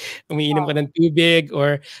chippy, umiinom ka ng tubig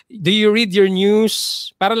or do you read your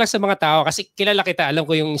news para lang sa mga tao kasi kilala kita, alam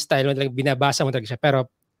ko yung style mo talaga, binabasa mo talaga siya pero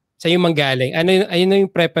sa yung manggaling, ano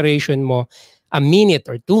yung preparation mo a minute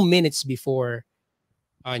or 2 minutes before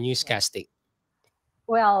newscasting?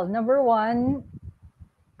 Well, number one,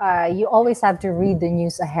 you always have to read the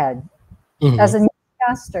news ahead. As a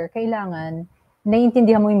newscaster, kailangan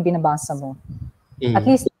naiintindihan mo yung binabasa mo. At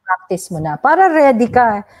least practice mo na. Para ready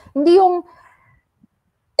ka. Hindi yung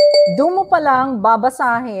doon mo pa lang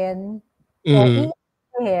babasahin when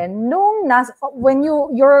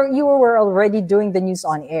you were already doing the news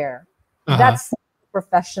on air. That's the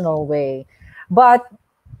professional way. But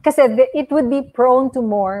kasi it would be prone to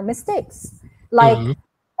more mistakes. Like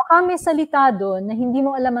baka may salita doon na hindi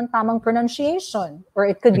mo alam ang tamang pronunciation. Or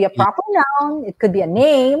it could be a proper noun, it could be a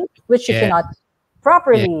name, which you cannot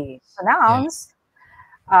properly pronounce.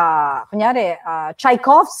 Kunyari,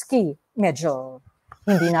 Tchaikovsky, medyo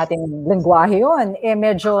hindi natin lengguwahe yun.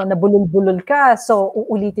 Medyo nabulol-bulol ka, so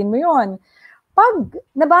uulitin mo yun. Pag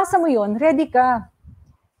nabasa mo yun, ready ka.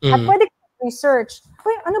 At pwede ka research,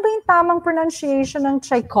 ano ba yung tamang pronunciation ng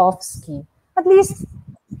Tchaikovsky? At least,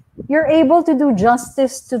 you're able to do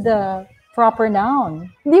justice to the proper noun.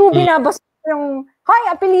 Hindi mo binabasa yung, hi,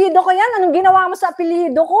 apelyido ko yan. Anong ginawa mo sa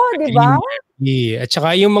apelyido ko, di ba? At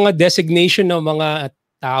saka yung mga designation ng mga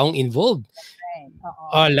taong involved. Right.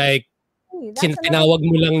 Oo. Like That's tinawag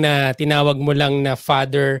mo lang na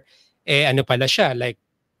father, ano pala siya, like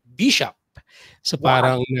bishop. So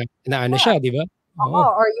parang na ano siya, di ba? Oo.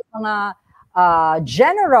 Or yung mga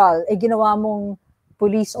general, ginawa mong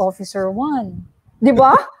police officer 1. Di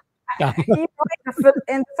ba? In the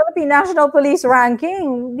Philippine National Police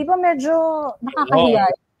Ranking, di ba medyo nakakahiya?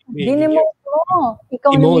 Dinimote mo.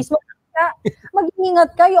 Ikaw na mismo.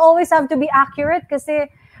 Mag-ingat ka. You always have to be accurate kasi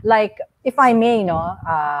like, if I may,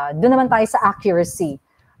 doon naman tayo sa accuracy.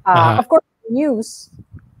 Of course,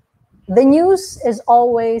 the news is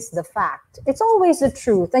always the fact. It's always the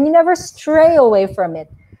truth, and you never stray away from it.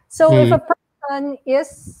 So if a person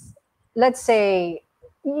is, let's say,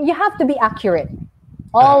 you have to be accurate.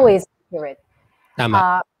 Always accurate.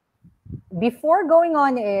 Before going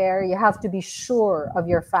on air, you have to be sure of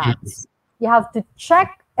your facts. You have to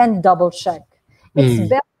check and double check. It's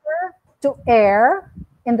better to err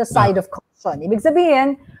in the side of caution. Ibig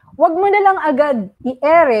sabihin, wag mo na lang agad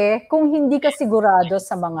i-ere kung hindi ka sigurado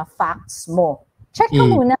sa mga facts mo. Check ka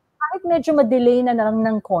muna, kahit medyo ma-delay na lang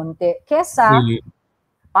ng konti. Kesa,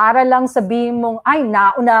 para lang sabihin mong, ay,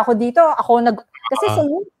 nauna ako dito. Kasi sa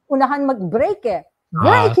news, unahan mag-break eh.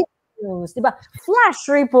 Breaking news, diba? Flash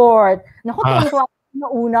report. Naku,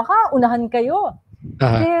 nauna ka, unahan kayo.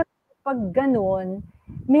 Pero pag ganun,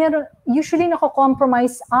 usually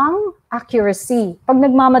nako-compromise ang accuracy pag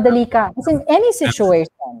nagmamadali ka. Kasi in any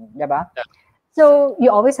situation, diba? So, you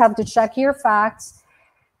always have to check your facts.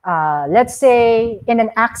 Let's say, in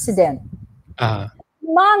an accident.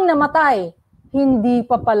 Mang namatay, hindi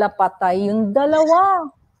pa pala patay yung dalawa.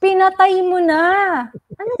 Pinatay mo na.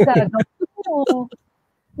 Ano gagawin mo?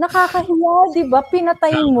 Nakakahiya, diba?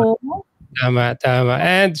 Pinatay mo. Tama.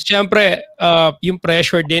 And syempre, yung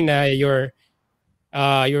pressure din na you're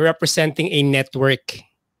representing a network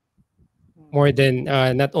more than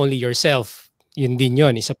not only yourself. Yun din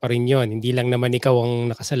yun, isa pa rin yun. Hindi lang naman ikaw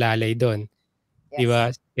ang nakasalalay doon. Yes. Diba?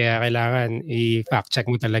 Kaya kailangan i-fact check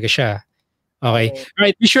mo talaga siya. Okay.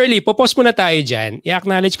 Alright, Shirley, popost muna tayo dyan.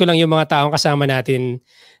 I-acknowledge ko lang yung mga taong kasama natin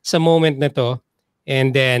sa moment na to.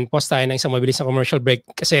 And then, post tayo ng isang mabilis na commercial break.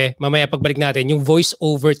 Kasi mamaya pagbalik natin, yung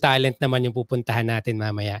voice-over talent naman yung pupuntahan natin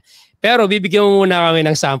mamaya. Pero bibigyan mo muna kami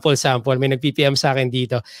ng sample. May nag-PPM sa akin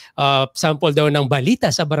dito. Sample daw ng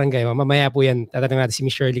balita sa barangay. Mamaya po yan. Tatanong natin si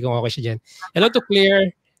Miss Shirley kung okay siya dyan. Hello to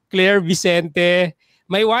Claire Vicente.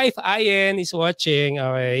 My wife, Ayen, is watching.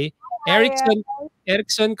 Okay.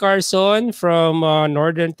 Erickson Carson from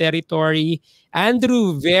Northern Territory.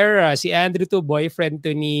 Andrew Vera, si Andrew to, boyfriend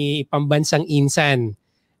to ni Pambansang Insan.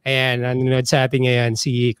 Ayan, nanonood sa atin ngayon,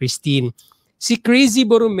 si Christine. Si Crazy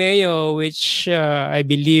Borromeo, which I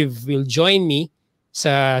believe will join me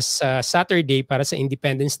sa Saturday para sa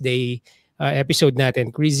Independence Day episode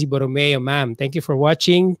natin. Crazy Borromeo, ma'am, thank you for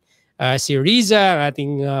watching. Si Riza,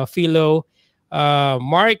 ating Philo.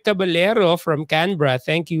 Mark Caballero from Canberra,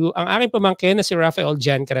 thank you. Ang aking pamangkin na si Rafael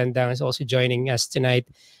Jan Carandang is also joining us tonight.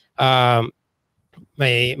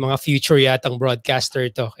 May mga future yatang broadcaster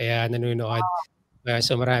to, kaya nanonood.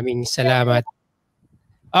 So maraming salamat.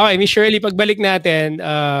 Okay, Miss Shirley, pagbalik natin,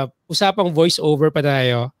 usapang voice-over pa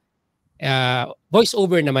tayo.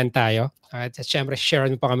 Voice-over naman tayo. At syempre, share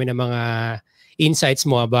mo pa kami ng mga insights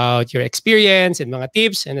mo about your experience and mga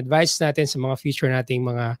tips and advice natin sa mga future nating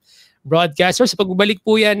mga broadcasters. Sa pagbalik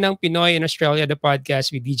po yan ng Pinoy in Australia, the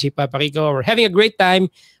podcast with DJ Papa Kiko. We're having a great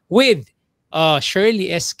time with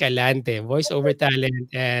Shirley Escalante, voice-over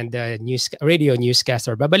talent and radio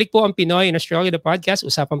newscaster. Babalik po ang Pinoy in Australia, the podcast,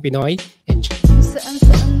 Usapang Pinoy. Enjoy. Saan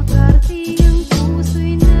makarating ang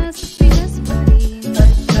puso'y nasa Pinas pa rin.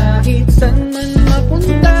 At kahit saan man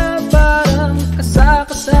mapunta, parang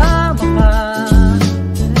kasama ka.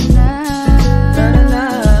 Tara na,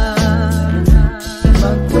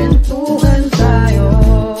 magkwentuhan tayo.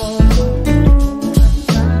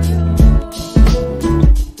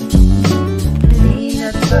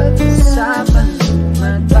 Pag-usapan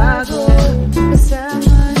magbago,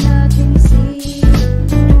 kasama natin si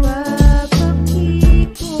Papa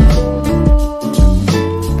Kiko.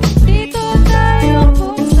 Dito tayo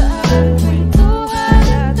kung saan kwentuhan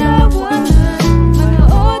at tawanan,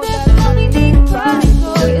 manood at makinig pa.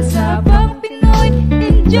 Ito'y Usapang Pinoy,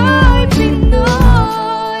 enjoy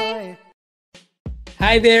Pinoy!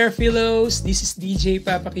 Hi there, FILOZ. This is DJ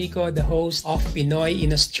Papa Kiko, the host of Pinoy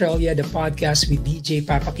in Australia, the podcast with DJ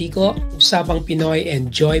Papa Kiko, Usapang Pinoy,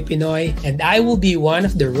 Enjoy Pinoy. And I will be one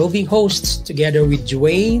of the roving hosts together with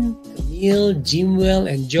Dwayne, Neil,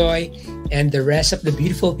 Jimwell, and Joy, and the rest of the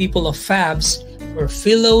beautiful people of Fabs for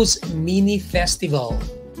FILOZ Mini Festival.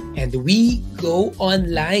 And we go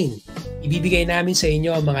online. Ibibigay namin sa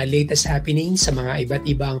inyo ang mga latest happenings sa mga iba't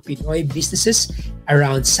ibang Pinoy businesses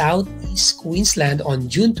around Southeast Queensland on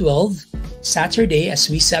June 12, Saturday,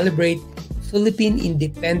 as we celebrate Philippine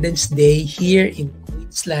Independence Day here in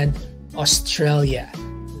Queensland, Australia.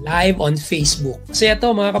 Live on Facebook. Masaya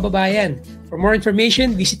to mga kababayan. For more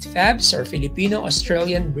information, visit FABS or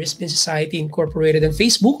Filipino-Australian Brisbane Society Incorporated on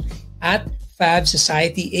Facebook at Fab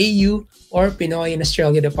Society AU or Pinoy in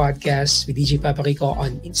Australia, the podcast with DJ Papa Kiko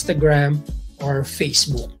on Instagram or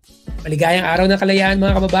Facebook. Maligayang araw ng kalayaan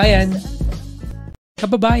mga kababayan.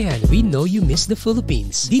 Kababayan, we know you miss the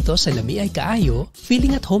Philippines. Dito sa Lami Ay Kaayo,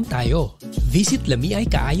 feeling at home tayo. Visit Lami Ay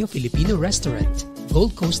Kaayo Filipino Restaurant,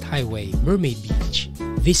 Gold Coast Highway, Mermaid Beach.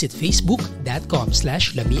 Visit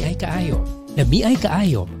facebook.com/Lami Ay Kaayo. Lami Ay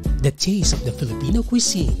Kaayo, the taste of the Filipino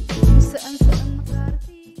cuisine.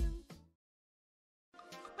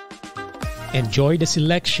 Enjoy the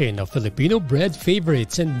selection of Filipino bread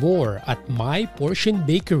favorites and more at My Portion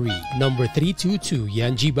Bakery, number 322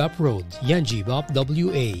 Yanjibap Road, Yanjibap,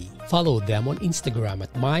 WA. Follow them on Instagram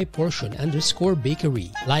at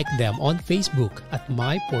myportion_bakery. Like them on Facebook at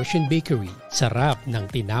My Portion Bakery. Sarap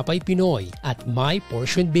ng tinapay Pinoy at My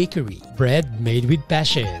Portion Bakery. Bread made with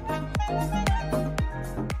passion.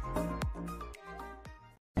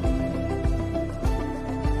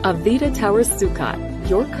 Avida Towers Sukat,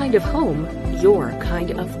 your kind of home, your kind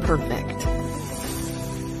of perfect.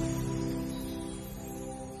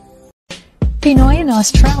 Pinoy in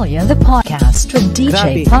Australia, the podcast with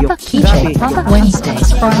DJ Papa Kiko.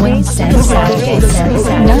 Wednesdays, Fridays, and Saturdays,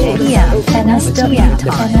 9 p.m. NSW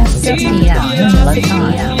time, 6 p.m. Manila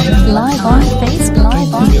time. Live on Facebook and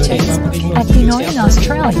YouTube at Pinoy in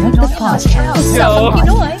Australia, the podcast. Usapang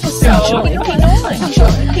Pinoy, Usapang Pinoy.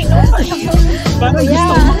 Marami.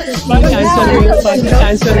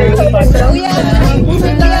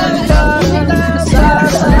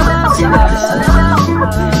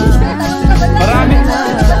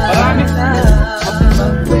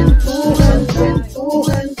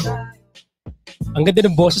 Ang ganda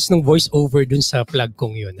ng boses ng voice over dun sa plug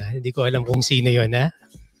kong yun. Ha? Hindi ko alam kung sino yun. Ha?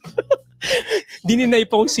 Dininay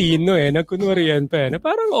pa kung sino eh. Nagkunwari yan pa. Na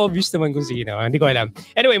parang obvious naman kung sino. Hindi ko alam.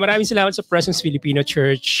 Anyway, maraming salamat sa Presence Filipino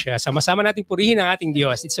Church. Sama-sama nating purihin ang ating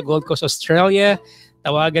Diyos. It's sa Gold Coast, Australia.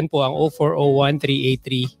 Tawagan po ang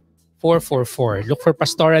 0401-383-444. Look for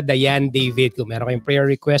Pastora Diane David. Kung meron kayong prayer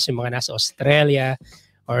request, yung mga nasa Australia,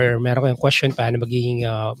 or meron kayong question paano magiging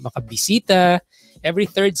makabisita. Every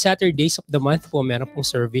third Saturdays of the month po, meron pong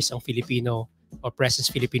service ang Filipino o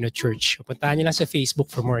Presence Filipino Church. Puntahan niyo lang sa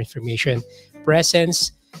Facebook for more information.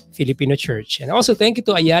 Presence Filipino Church. And also, thank you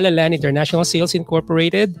to Ayala Land International Sales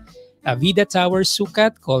Incorporated, Avida Towers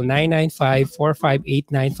Sukat. Call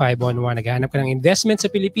 995-458-9511. Naghahanap ka ng investment sa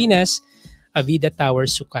Pilipinas, Avida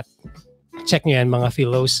Towers Sukat. Check nyo yan mga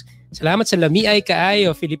FILOZ. Salamat sa Lami Ay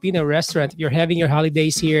Kaayo Filipino Restaurant. If you're having your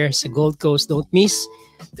holidays here sa Gold Coast, don't miss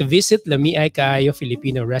to visit Lami Ay Kaayo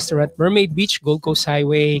Filipino Restaurant, Mermaid Beach, Gold Coast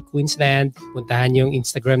Highway, Queensland. Puntahan yung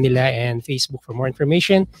Instagram nila and Facebook for more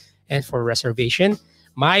information and for reservation.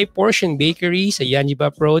 My Portion Bakery sa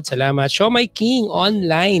Yanjibap Road. Salamat. Siomai King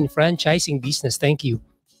Online Franchising Business. Thank you.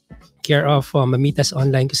 Care of Mamitas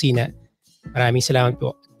Online Kusina. Maraming salamat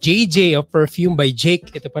po. JJ of Perfume by Jake.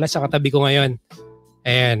 Ito pala sa katabi ko ngayon.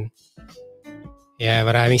 Ayan. Yeah,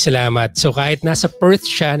 maraming salamat. So kahit nasa Perth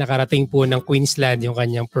siya, nakarating po ng Queensland yung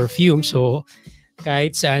kanyang perfume. So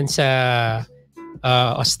kahit saan sa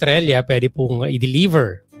Australia, pwede pong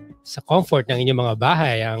i-deliver sa comfort ng inyong mga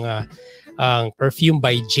bahay ang Perfume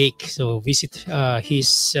by Jake. So visit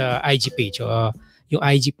his IG page, yung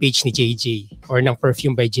IG page ni JJ or ng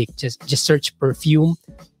Perfume by Jake. Just search Perfume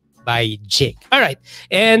by Jake. Alright.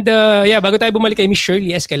 And bago tayo bumalik kay Miss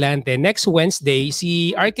Shirley Escalante, next Wednesday,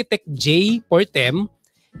 si Architect Jay Portem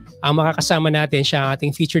ang makakasama natin. Siya ang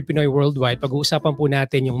ating Featured Pinoy Worldwide. Pag-uusapan po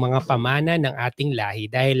natin yung mga pamana ng ating lahi.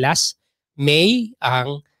 Dahil last May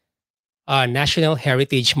ang National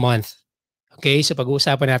Heritage Month. Okay, so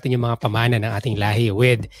pag-uusapan natin yung mga pamana ng ating lahi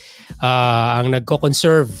with ang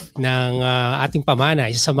nagko-conserve ng ating pamana.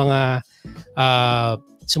 Isa sa mga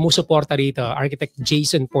sumusuporta rito, Architect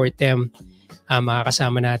Jason Portem,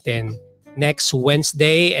 makakasama natin next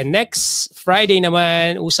Wednesday. And next Friday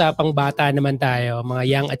naman, usapang bata naman tayo, mga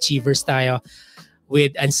young achievers tayo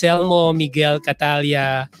with Anselmo Miguel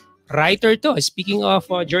Catalia, writer to. Speaking of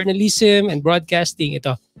journalism and broadcasting,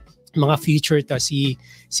 ito, mga future to. Si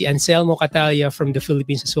Anselmo Catalia from the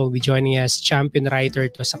Philippines as well will be joining us, champion writer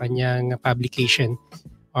to sa kanyang publication.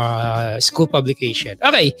 School publication.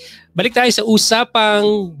 Okay, balik tayo sa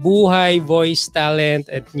usapang buhay, voice, talent,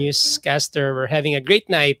 at newscaster. We're having a great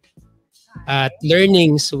night at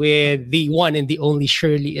learnings with the one and the only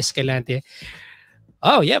Shirley Escalante.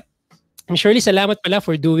 Oh, yep. Shirley, salamat pala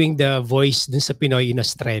for doing the voice dun sa Pinoy in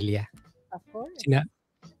Australia. Of course.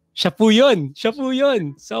 Siya po yun.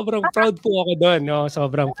 Sobrang proud po ako doon. No?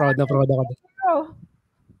 Sobrang proud ako doon.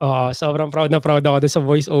 Sobrang proud ako doon sa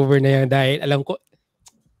voice over na yan dahil alam ko,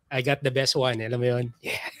 I got the best one. Alam mo yun?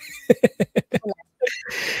 Yeah.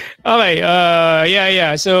 Okay.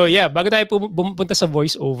 Yeah. So, bago tayo pumunta sa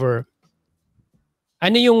voice over,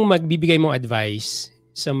 ano yung magbibigay mong advice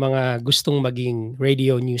sa mga gustong maging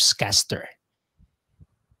radio newscaster?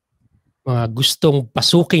 Mga gustong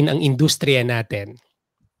pasukin ang industriya natin.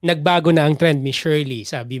 Nagbago na ang trend, Miss Shirley.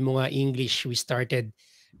 Sabi mo nga English, we started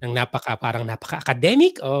ng parang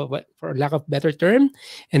napaka-academic, for lack of better term.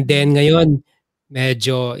 And then ngayon,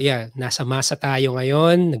 medyo, nasa masa tayo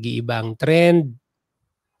ngayon, nag-iiba ang trend.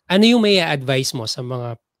 Ano yung may advice mo sa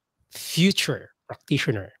mga future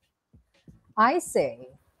practitioner? I say,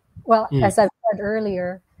 well, as I've said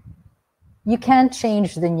earlier, you can't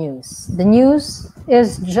change the news. The news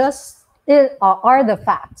are the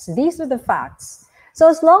facts. These are the facts. So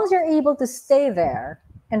as long as you're able to stay there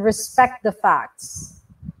and respect the facts,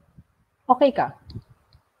 okay ka.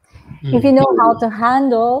 If you know how to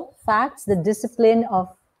handle facts, the discipline of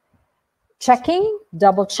checking,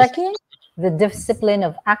 double checking, the discipline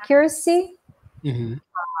of accuracy,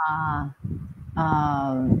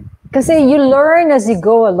 kasi you learn as you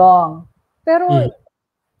go along. Pero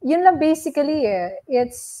yun lang basically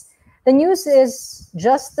it's the news is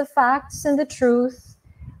just the facts and the truth.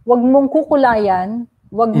 Wag mong kukulayan,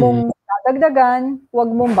 wag mong dadagdagan, wag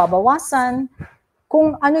mong babawasan.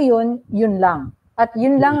 Kung ano yun lang. At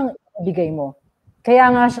yun lang ang ibigay mo. Kaya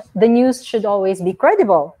nga the news should always be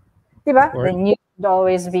credible. Diba? The news should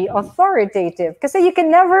always be authoritative. Kasi you can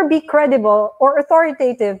never be credible or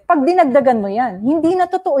authoritative pag dinagdagan mo yan. Hindi na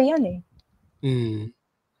totoo yan eh.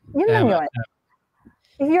 Yun lang yun.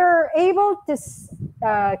 If you're able to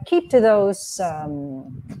keep to those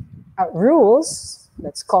rules,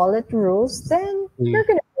 let's call it rules, then you're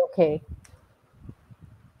gonna be okay.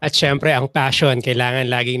 At syempre, ang passion, kailangan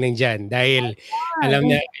laging nandyan. Dahil, alam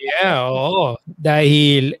na,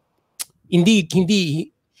 dahil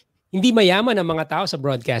hindi mayaman ang mga tao sa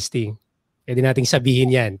broadcasting. Pwede nating sabihin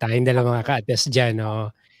yan. Tayong dalawa mga ka-attest dyan.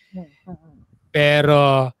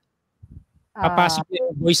 Pero, papasok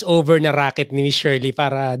yung voice over na racket ni Shirley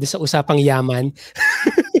para doon sa usapang yaman.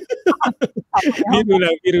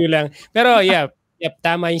 Biro lang. Pero,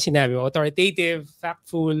 tama yung sinabi mo. Authoritative,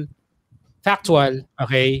 factual,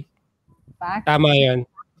 okay? Tama yun.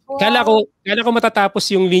 Kala ko matatapos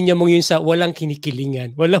yung linya mong yun sa walang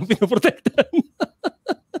kinikilingan, walang pinoprotektahan.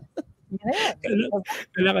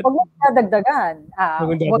 Huwag mong dadagdagan.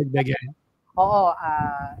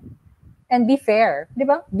 And be fair. Di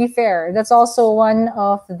ba? Be fair. That's also one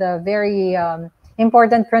of the very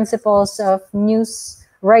important principles of news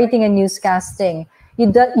writing and newscasting.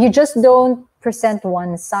 You just don't present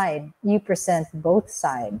one side. You present both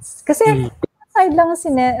sides. Kasi side lang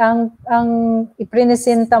ang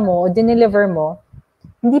iprenesenta mo, dineliver mo,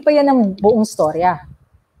 hindi pa yan ang buong storya.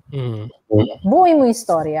 Buuin mo yung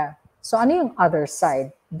storya. So ano yung other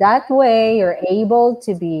side? That way, you're able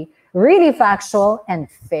to be really factual and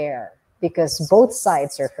fair because both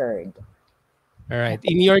sides are heard. All right.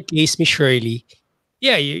 In your case, Miss Shirley,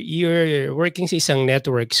 you're working sa isang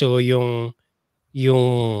network. So yung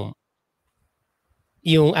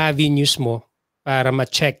avenues mo para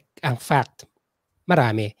ma-check ang fact,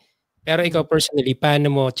 marami. Pero ikaw personally, paano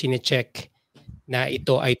mo chine-check na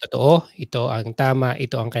ito ay totoo, ito ang tama,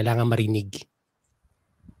 ito ang kailangan marinig?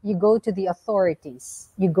 You go to the authorities.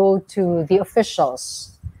 You go to the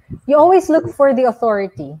officials. You always look for the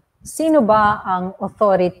authority. Sino ba ang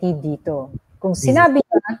authority dito? Kung sinabi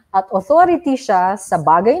niya at authority siya sa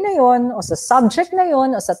bagay na yon o sa subject na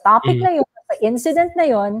yon o sa topic na yon, sa incident na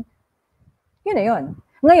yon, yun na yun.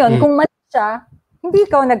 Ngayon, kung mali siya, hindi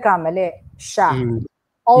ikaw nagkamali. Siya.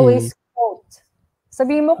 Always quote.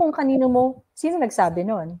 Sabihin mo kung kanino mo, sino nagsabi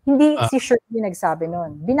nun? Hindi si Shirley nagsabi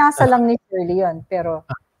nun. Binasa lang ni Shirley yun. Pero,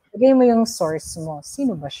 sabihin mo yung source mo.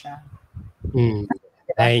 Sino ba siya?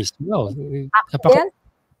 Nice. No. Accident?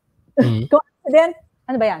 Kung accident,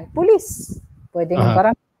 ano ba yan? Pulis. Pwede ng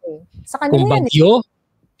barangay. Sa kanino kung bagyo,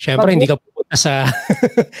 syempre hindi ka pupunta sa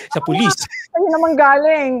pulis. Ano naman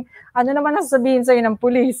galing? Ano naman nasasabihin sa'yo ng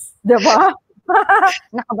pulis? Diba?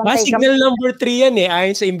 Nakabantay signal number 3 yan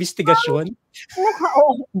ayon sa investigasyon.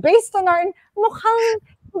 Based on our, mukhang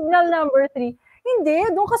signal number 3. Hindi,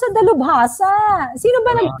 doon ka sa dalubhasa. Sino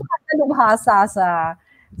ba nagpa-dalubhasa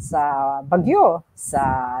sa bagyo? Sa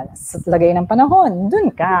lagay ng panahon? Doon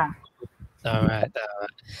ka. Tama, tama.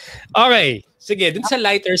 Okay. Sige, dun sa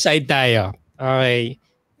lighter side tayo. Okay.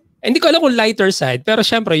 Hindi ko alam kung lighter side, pero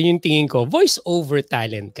syempre, yun yung tingin ko, voice-over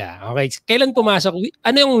talent ka. Okay. Kailan pumasok?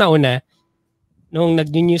 Ano yung nauna? Nung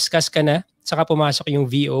nag-newscast ka na, saka pumasok yung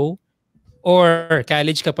VO? Or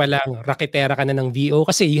college ka pa lang, raketera ka na ng VO?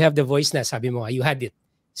 Kasi you have the voice na, sabi mo, you had it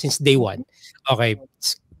since day one. Okay.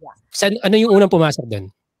 Ano yung unang pumasok dun?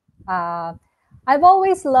 I've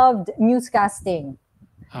always loved newscasting.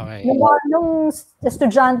 Okay. Nung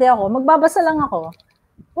estudyante ako, magbabasa lang ako.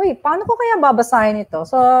 Uy, paano ko kaya babasahin ito?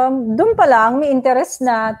 So, doon pa lang, may interest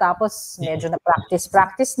na, tapos medyo na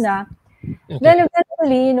practice na. Okay. Then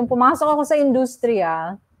eventually, nung pumasok ako sa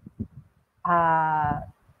industriya,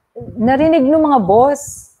 narinig ng mga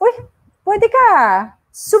boss, uy, pwede ka,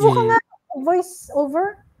 subo ka nga, voice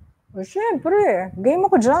over. O, syempre, game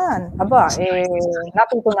ako dyan. Aba,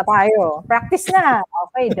 natuto na tayo. Practice na.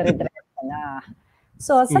 Okay, dire-diretso na.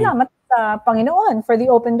 So, salamat sa Panginoon for the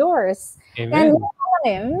open doors. Amen.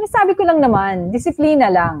 And sabi ko lang naman, disiplina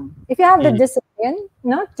lang. If you have the discipline,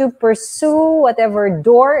 no, to pursue whatever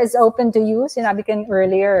door is open to you, sinabi ko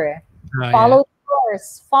earlier, follow the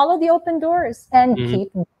doors, follow the open doors, and keep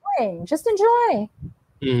going. Just enjoy.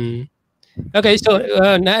 Okay, so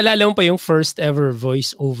naalala mo pa yung first ever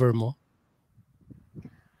voice over mo?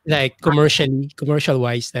 Like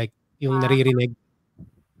commercial-wise, like yung naririnig?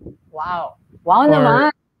 Wow. Wow naman.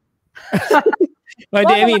 But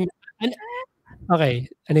I mean, okay,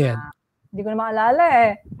 ano yan? Hindi ko na maalala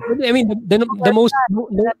eh. I mean, the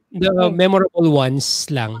memorable ones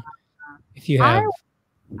lang, if you have.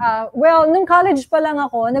 Well, nung college pa lang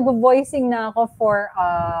ako, nag-voicing na ako for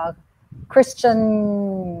a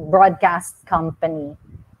Christian broadcast company.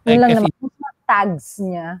 Yun Like lang naman. Yung mga tags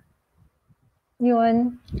niya.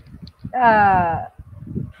 Yun.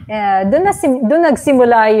 Doon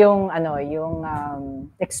nagsimula yung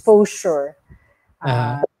exposure.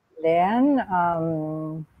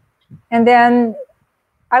 And then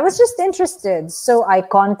I was just interested, so I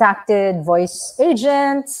contacted voice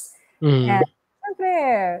agents, and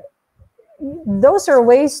those are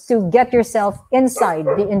ways to get yourself inside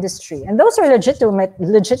the industry, and those are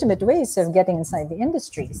legitimate ways of getting inside the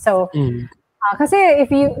industry. So, kasi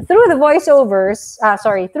if you through the voice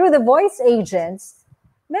agents,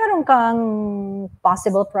 meron kang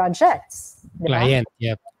possible projects. Client,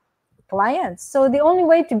 yep. Clients. So the only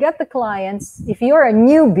way to get the clients, if you're a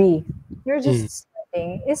newbie, you're just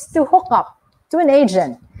starting, is to hook up to an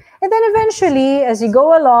agent. And then eventually, as you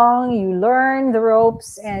go along, you learn the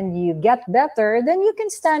ropes and you get better, then you can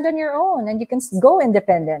stand on your own and you can go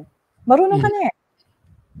independent. Marunong ka na eh.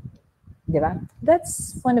 Diba?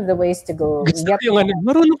 That's one of the ways to go.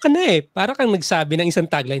 Marunong ka na eh. Parang kang nagsabi ng isang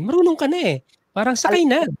tagline, marunong ka na eh. Parang sakay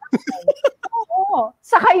na. Oo,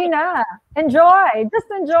 sakay na. Enjoy. Just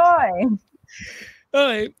enjoy.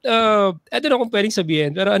 Okay. I don't know kung pwedeng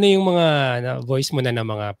sabihin, pero ano yung mga voice mo na ng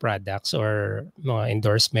mga products or mga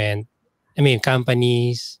endorsement? I mean,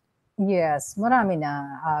 companies? Yes, marami na.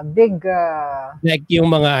 Big... like yung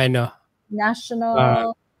mga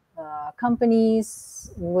national companies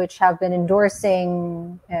which have been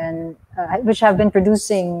endorsing and which have been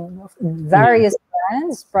producing various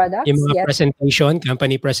brands, products. Yung mga presentation,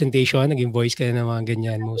 company presentation, naging voice ka na ng mga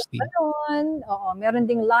ganyan mostly. Meron. Meron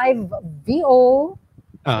ding live VO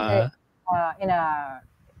in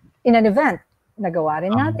an event. Nagawa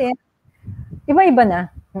rin natin. Iba-iba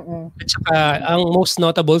na. At saka, ang most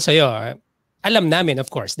notable sa'yo, alam namin,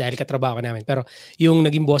 of course, dahil katrabaho namin, pero yung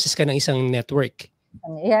naging boses ka ng isang network.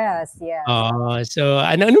 Yes. So,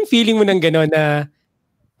 anong feeling mo ng gano'n na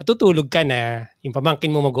matutulog ka na, yung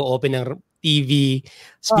pamangkin mo mag-o-open ng TV,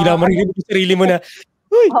 tapos bilang marinig yung sarili mo na,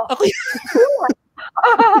 uy, ako yun.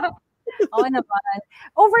 Oo naman.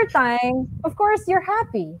 Over time, of course, you're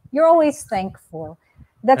happy. You're always thankful.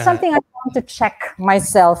 That's something I want to check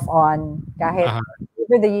myself on kahit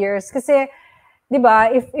over the years. Kasi, di ba,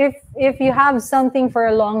 if you have something for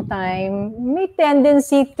a long time, may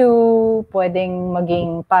tendency to pwedeng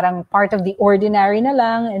maging parang part of the ordinary na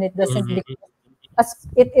lang, and it doesn't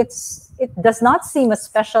it does not seem as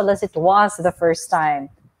special as it was the first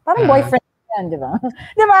time. Parang boyfriend yan, di ba?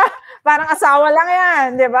 Di ba? Parang asawa lang yan,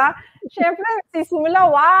 di ba? Siyempre, sisimula,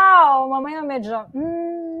 wow! Mamaya medyo,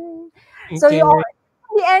 So you always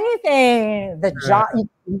can be anything. The job, it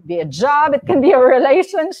can be a job, it can be a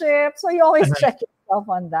relationship. So you always check yourself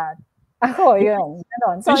on that. Ako, yun.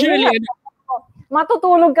 Ganun. So,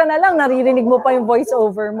 matutulog ka na lang, naririnig mo pa yung voice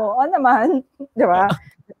over mo. O naman, di ba?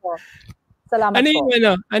 Salamat po.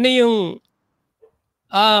 Ano yung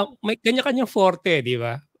may kanya-kanyang forte, di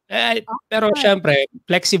ba? Pero syempre,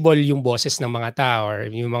 flexible yung boses ng mga tao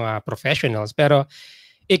or yung mga professionals. Pero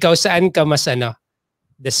ikaw saan ka mas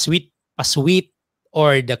the sweet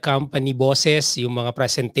or the company bosses, yung mga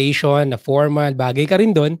presentation na formal, bagay ka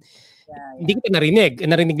rin doon. Hindi kita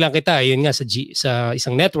narinig lang kita, yun nga sa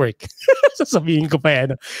isang network. Sasabihin ko pa yan.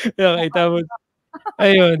 Okay, tapos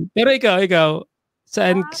ayun. Pero ikaw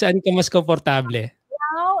saan ka mas komportable?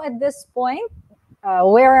 Now at this point,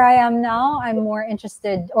 where I am now, I'm more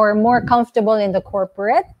interested or more comfortable in the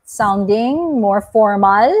corporate sounding, more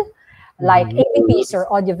formal, like AVPs or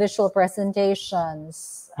audiovisual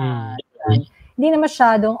presentations. Hindi na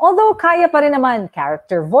masyadong, although kaya pa rin naman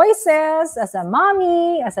character voices, as a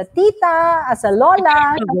mommy, as a tita, as a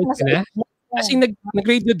lola. Kasi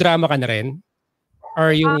nag-radio drama ka na rin?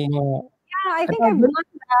 Or yung... yeah, I think I've done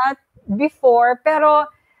that before, pero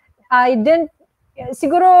I didn't,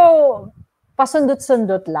 siguro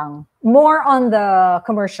pasundot-sundot lang. More on the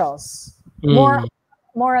commercials. More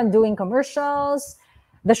on doing commercials,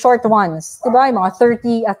 the short ones. Diba? Yung mga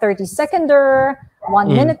 30-seconder,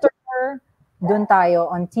 1-minute. Doon tayo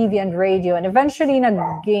on TV and radio. And eventually,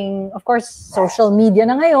 naging, of course, social media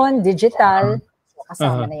na ngayon, digital.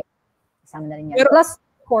 Kasama na yan. Kasama na rin yan. Plus,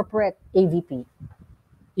 corporate AVP.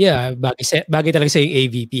 Yeah, bagay talaga sa yung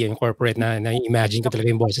AVP, yung corporate na imagine ko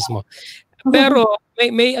talaga yung boses mo. Pero,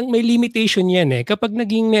 may limitation yan eh. Kapag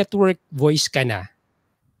naging network voice ka na,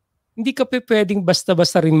 hindi ka pwedeng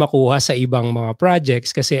basta-basta rin makuha sa ibang mga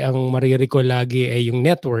projects kasi ang marirecall lagi ay yung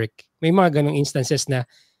network. May mga ganong instances na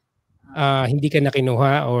hindi ka na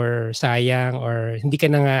kinuha or sayang or hindi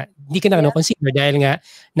ka na consider dahil nga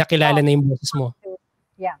nakilala na yung boses mo.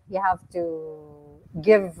 Yeah, you have to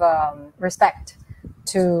give respect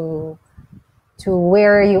to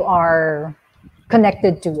where you are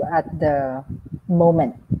connected to at the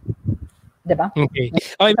moment. Diba? Okay.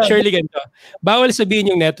 Okay, Shirley, ganito. Bawal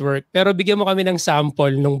sabihin yung network, pero bigyan mo kami ng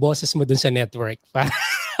sample ng boses mo dun sa network.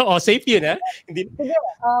 Safe yun, ha?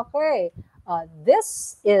 Okay.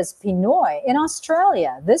 This is Pinoy in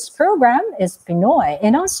Australia. This program is Pinoy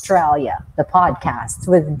in Australia, the podcast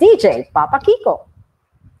with DJ Papa Kiko.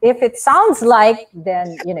 If it sounds like,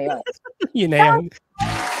 then yun na yun. Yun na yun.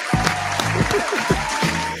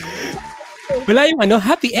 Wala yung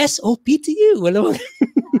happy SOP to you. Wala mo.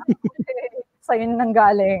 Sa'yo nang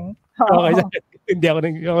galing. Okay, hindi ako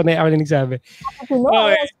na nagsabi.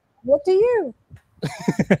 Pinoy, what to you?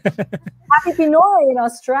 Happy Pinoy in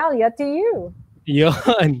Australia to you.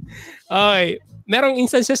 Yun. Okay. Merong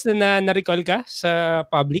instances na na-recall ka sa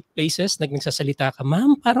public places, nagsasalita ka,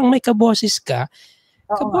 ma'am, parang may kaboses ka.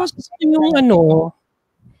 Kaboses yung ganyan.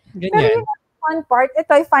 Pero yung one part,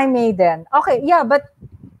 ito if I may then. Okay, yeah, but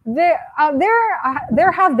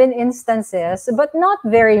there have been instances, but not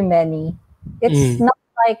very many. It's not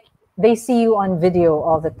like they see you on video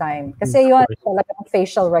all the time. Kasi yun, talagang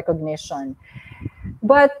facial recognition.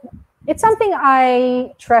 But it's something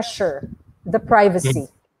I treasure, the privacy.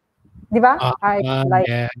 Diba?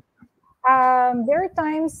 There are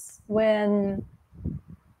times when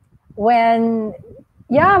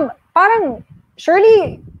parang,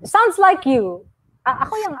 Shirley, sounds like you.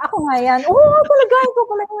 Ako nga yan. Talaga.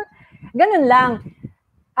 Ganun lang.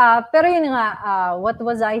 Pero yun nga, what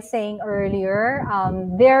was I saying earlier?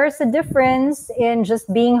 There's a difference in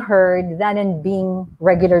just being heard than in being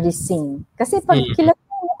regularly seen. Kasi pag kilala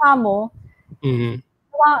mo mukha mo,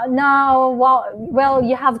 well,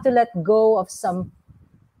 you have to let go of some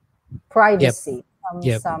privacy,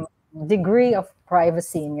 some degree of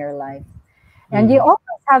privacy in your life. And you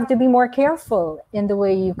always have to be more careful in the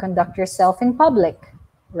way you conduct yourself in public,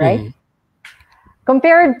 right?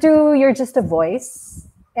 Compared to you're just a voice,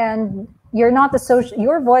 and your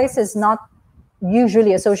voice is not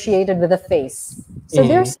usually associated with a face. So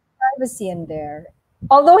there's privacy in there.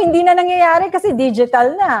 Although hindi na nangyayari kasi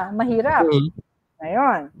digital na, mahirap.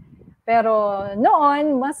 Ngayon. Pero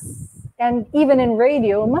noon, and even in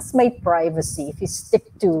radio, mas may privacy if you stick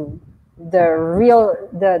to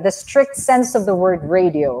the strict sense of the word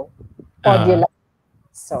radio, audio.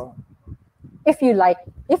 So, if you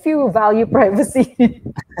value privacy.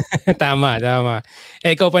 Tama.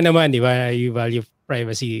 Ikaw pa naman, di ba? You value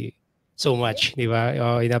privacy so much, di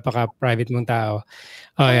ba? Napaka-private mong tao.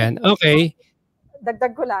 Yan. Okay.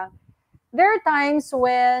 Dagdag ko lang. There are times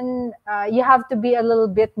when you have to be a little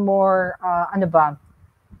bit more,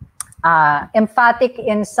 emphatic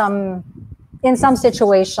in some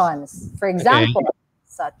situations. For example,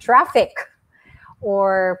 sa traffic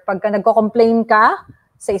or pagka nagko-complain ka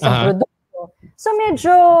sa isang produkto. So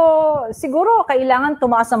medyo, siguro, kailangan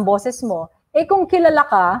tumaas ang boses mo. Kung kilala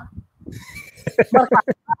ka,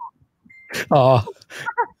 markado ka.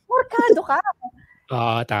 Markado ka.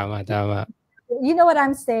 Tama. You know what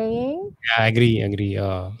I'm saying? Yeah, I agree.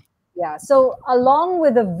 Yeah. So along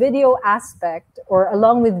with the video aspect, or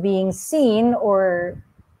along with being seen, or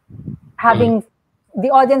having the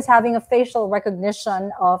audience having a facial recognition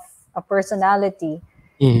of a personality,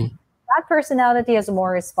 Mm. that personality has more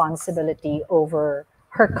responsibility over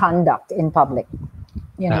her conduct in public.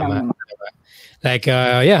 Yun lang Tama. naman. Like,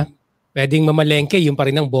 yeah, pwedeng mamalengke, yung pa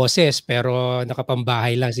rin ang boses, pero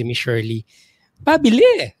nakapambahay lang si Miss Shirley.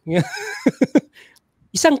 Pabili! 1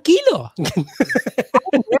 kilo!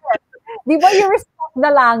 Di ba you respect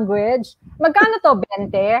the language? Magkano to?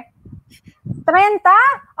 20? 30?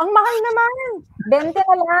 Ang mahal naman. 20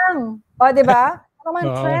 na lang. O, di ba? Naman,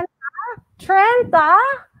 Oo. 30? 30?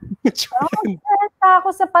 Oh, 30 ako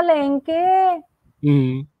sa palengke.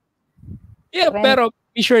 Mm. Yeah, pero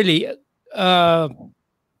Miss Shirley,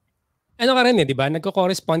 ano ka rin di ba?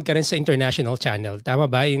 Nagko-correspond ka rin sa international channel. Tama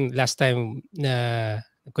ba? Yung last time na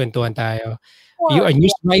nagkwentuhan tayo. You are a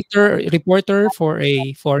news writer, reporter for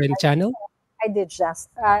a foreign channel? I did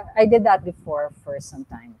that before for some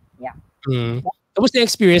time. Yeah. Mm. Kamusta yung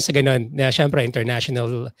experience sa ganun? Na syempre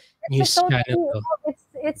international news channel.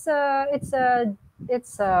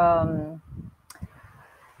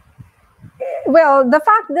 Well, the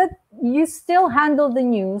fact that you still handle the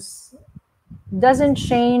news doesn't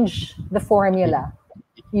change the formula.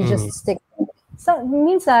 You just stick. So,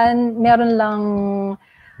 minsan, meron lang,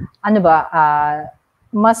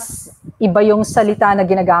 mas iba yung salita na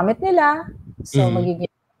ginagamit nila. So, magiging,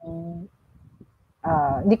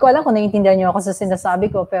 di ko alam kung naiintindihan niyo ako sa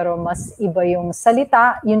sinasabi ko, pero mas iba yung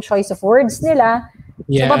salita, yung choice of words nila,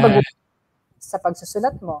 sa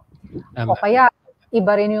pagsusulat mo. Tama. O kaya,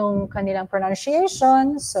 iba rin yung kanilang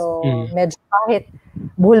pronunciation. So, medyo kahit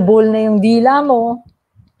bulbul na yung dila mo,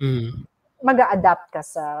 mag-a-adapt ka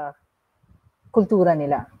sa kultura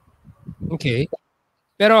nila. Okay.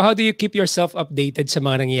 Pero how do you keep yourself updated sa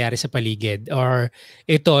mga nangyayari sa paligid? Or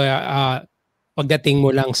ito, pagdating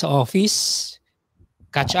mo lang sa office,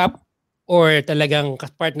 catch up? Or talagang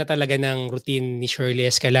part na talaga ng routine ni Shirley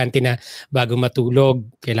Escalante na bago matulog,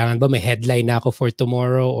 kailangan ba may headline na ako for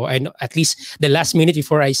tomorrow? Or at least the last minute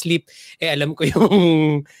before I sleep, alam ko yung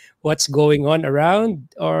what's going on around?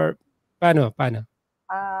 Or paano?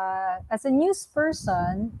 As a news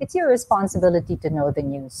person, it's your responsibility to know the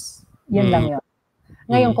news. Yun lang yun.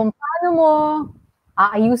 Ngayon, kung paano mo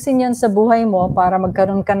aayusin yan sa buhay mo para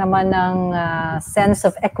magkaroon ka naman ng sense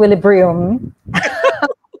of equilibrium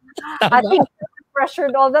at hindi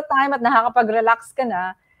pressured all the time at nakakapag-relax ka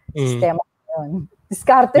na, sistema mo yun.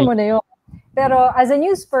 Diskarte mo na yun. Pero as a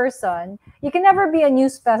news person, you can never be a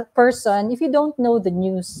news person if you don't know the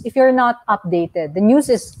news, if you're not updated. The news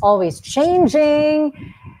is always changing.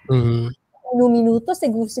 Minuto,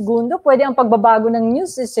 segundo, pwede ang pagbabago ng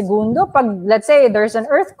news is segundo. Pag, let's say, there's an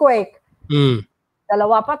earthquake, 2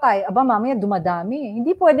 patay, mamaya dumadami.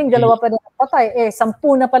 Hindi pwedeng 2 pa rin patay. 10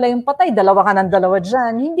 na pala yung patay, 2 ka ng 2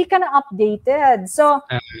 dyan. Hindi ka na updated. So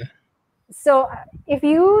if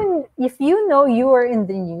you know you are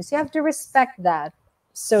in the news, you have to respect that.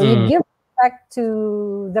 So you give respect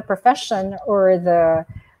to the profession or the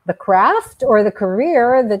craft or the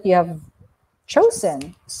career that you have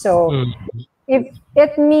chosen. So if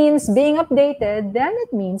it means being updated, then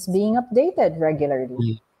it means being updated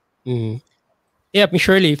regularly. Yeah,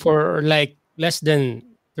 surely for like less than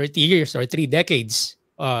 30 years or 3 decades,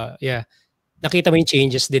 nakita mo yung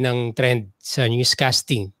changes din ng trend sa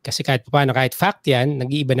newscasting. Kasi kahit kahit fact yan,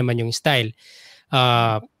 nag-iiba naman yung style.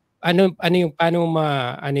 Paano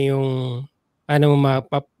mo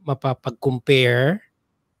mapapag-compare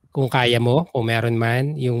kung kaya mo, kung meron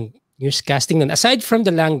man, yung newscasting nun. Aside from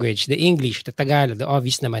the language, the English, the Tagalog, the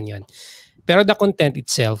obvious naman yun. Pero the content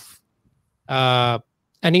itself,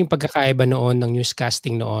 ano yung pagkakaiba noon ng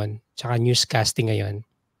newscasting noon tsaka newscasting ngayon?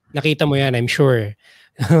 Nakita mo yan, I'm sure.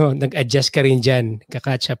 Nag-adjust ka rin dyan,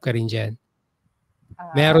 kakatch up ka rin dyan.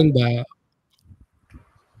 Meron ba?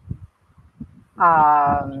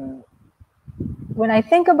 When I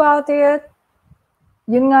think about it,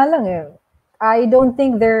 yun nga lang I don't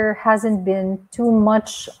think there hasn't been too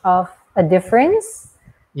much of a difference.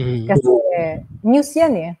 Kasi news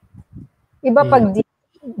yan Iba pag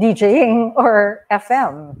DJing or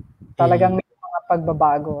FM, talagang may mga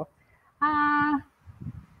pagbabago.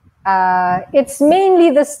 It's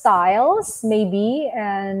mainly the styles, maybe,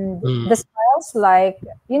 and the styles like,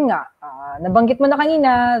 yun nga, nabanggit mo na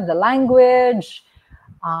kanina, the language.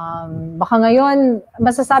 Baka ngayon,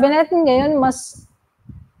 masasabi natin ngayon,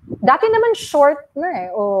 dati naman short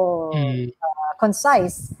na o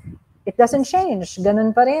concise. It doesn't change.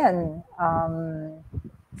 Ganun pa rin.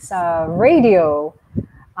 Sa radio,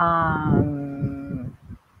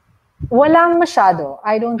 Walang masyado.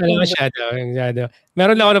 I don't Ano think. masyado.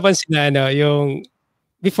 Meron lang ako napansin na yung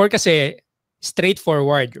before kasi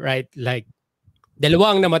straightforward, right? Like,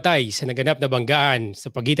 dalawa ang namatay sa naganap na banggaan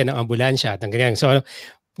sa pagitan ng ambulansya at ng ganyan. So,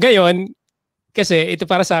 ngayon, kasi ito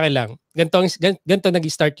para sa akin lang, ganito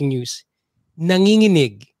nag-start yung news.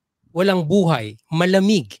 Nanginginig, walang buhay,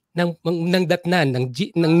 malamig ng datnan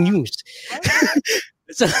ng news.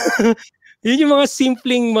 So, yun yung mga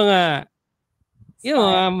simpleng mga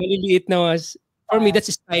maliliit na for me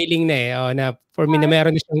that's styling na na for me na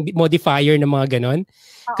meron na siyang modifier na mga ganon.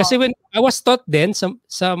 Kasi when I was taught then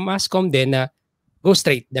sa mass comm din na go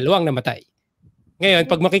straight, dalawang namatay. Ngayon,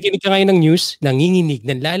 pag makikinig ka ngayon ng news, nanginginig,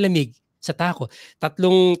 nanlalamig, sa tako.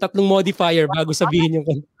 Tatlong modifier bago sabihin yung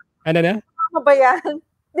ano na? Drama ba yan?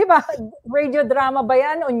 Di ba? Radio drama ba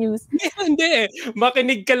yan o news? Hindi.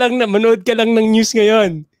 Makinig ka lang manood ka lang ng news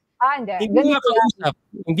ngayon. Hindi.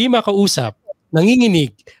 Hindi makausap.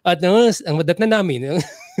 Nanginginig. At ang madat na namin.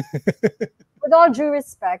 With all due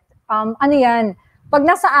respect, ano yan? Pag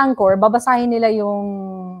nasa anchor, babasahin nila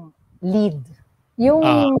yung lead.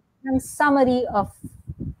 Yung summary of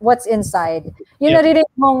what's inside. Yung naririnig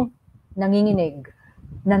mong nanginginig,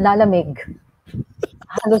 nanlalamig,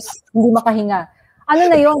 halos hindi makahinga. Ano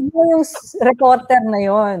na yun? Yung reporter na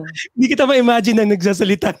yun. Hindi kita ma-imagine na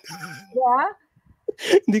nagsasalita. Yeah?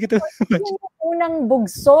 Hindi kita ma-imagine. Yung unang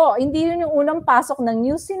bugso, hindi yun yung unang pasok ng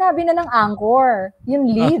news. Sinabi na ng anchor, yung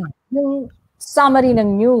lead, yung summary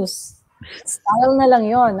ng news. Style na lang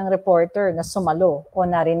yon ng reporter na sumalo o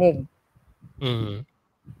narinig.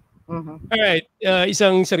 Alright,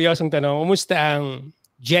 isang seryosong tanong. Kumusta ang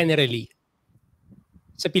generally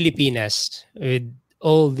sa Pilipinas with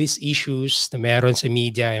all these issues na meron sa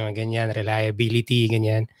media, yung ganyan, reliability,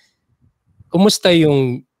 ganyan. Kumusta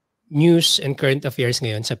yung news and current affairs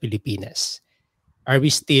ngayon sa Pilipinas? Are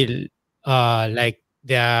we still like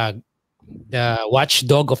the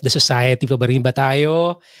watchdog of the society pa ba rin ba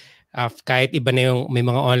tayo? Kahit iba na yung may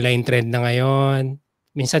mga online trend na ngayon,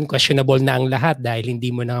 minsan questionable na ang lahat dahil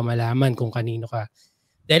hindi mo na malaman kung kanino ka.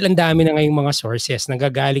 Dahil ang dami na ngayong mga sources,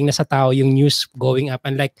 nanggagaling na sa tao yung news going up.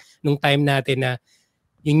 Unlike nung time natin na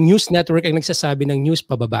yung news network ang nagsasabi ng news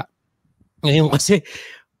pababa. Ngayon kasi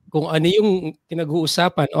kung ano yung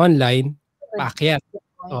pinag-uusapan online, paakyat.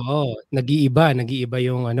 Oo, nag-iiba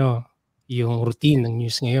yung yung routine ng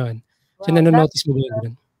news ngayon. So nanonotice mo ba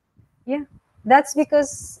yun? Yeah. That's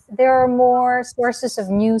because there are more sources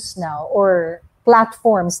of news now or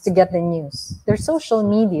platforms to get the news. There's social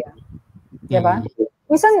media. Diba?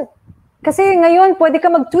 Minsan, kasi ngayon, pwede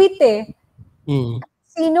ka mag-tweet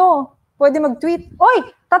Sino? Pwede mag-tweet. Oy,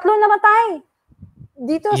 3 namatay.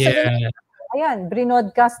 Dito sa ayan,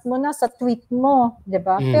 brinodcast mo na sa tweet mo.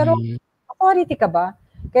 Diba? Pero, authority ka ba?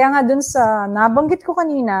 Kaya nga dun sa nabanggit ko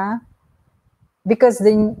kanina, because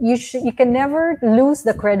then you can never lose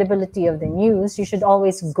the credibility of the news. You should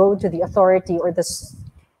always go to the authority or the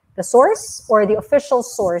source or the official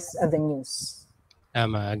source of the news.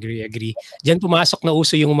 Tama, agree. Diyan pumasok na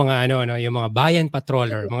uso yung mga yung mga bayan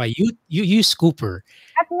patroller, mga youth scooper.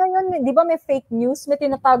 At ngayon, di ba may fake news? May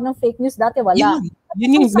tinatawag ng fake news, dati wala.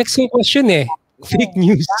 Yun yung next question fake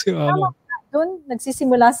news. Doon,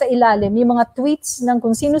 nagsisimula sa ilalim yung mga tweets ng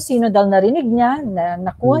kung sino-sino dahil narinig niya, na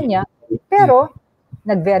nakuha niya, pero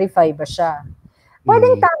nag-verify ba siya?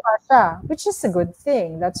 Pwedeng tama siya, which is a good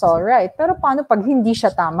thing. That's all right. Pero paano pag hindi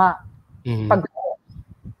siya tama?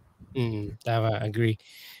 Tama, agree.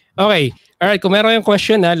 Okay. Alright, kung meron yung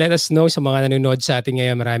question let us know sa mga nanonood sa atin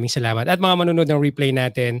ngayon. Maraming salamat. At mga manonood ng replay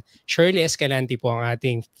natin, Shirley Escalante po ang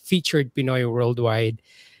ating featured Pinoy Worldwide.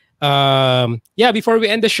 Before we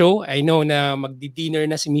end the show, I know na magdi-dinner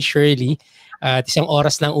na si Miss Shirley. At 1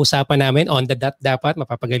 oras lang usapan namin. On the dot dapat.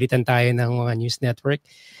 Mapapagalitan tayo ng mga news network.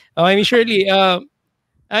 Okay, Miss Shirley,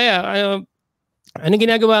 anong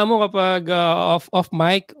ginagawa mo kapag off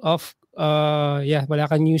mic, wala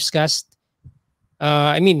kang newscast?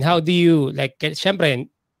 I mean, how do you, syempre,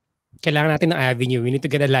 kailangan natin ng avenue. We need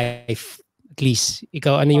to get a life, at least.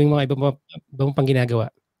 Ikaw, ano yung mga iba mong pang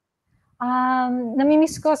ginagawa?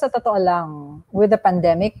 Namimiss ko sa totoo lang with the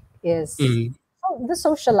pandemic is the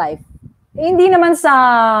social life. Hindi naman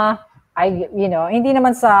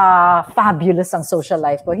sa fabulous ang social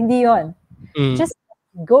life ko. Hindi yon. Just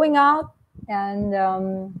going out and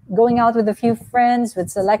going out with a few friends,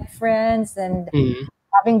 with select friends, and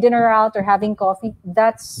having dinner out or having coffee.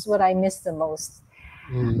 That's what I miss the most.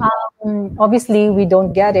 Obviously, we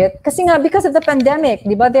don't get it. Kasi nga, because of the pandemic,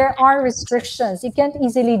 di ba, there are restrictions. You can't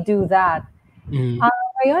easily do that.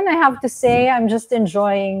 Ngayon, I have to say, I'm just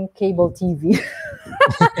enjoying cable TV.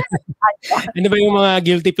 Ano ba yung mga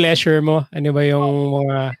guilty pleasure mo? Ano ba yung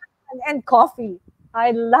mga... And coffee.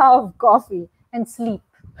 I love coffee and sleep.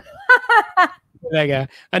 Talaga.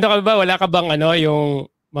 Ano ka ba? Wala ka bang yung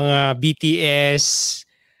mga BTS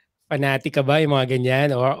fanatic ka ba? Yung mga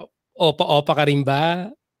ganyan? Or opa-opa ka rin ba?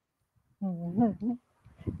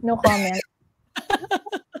 No comment.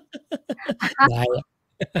 Dahil.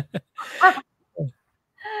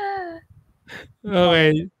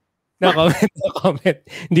 Okay. No comment.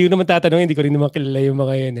 Hindi ko naman tatanungin, hindi ko rin naman kilala yung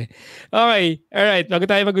mga yun eh. Okay, alright. Bago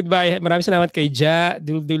tayo mag-goodbye, maraming salamat kay Ja,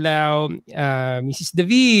 Duldulaw, Mrs.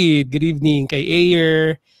 David, good evening, kay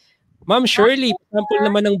Ayer, Ma'am Shirley,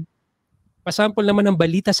 pasample naman ng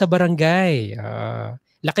balita sa barangay.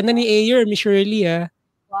 Laki na ni Ayer, Miss Shirley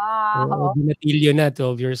Wow. Binatilyo na,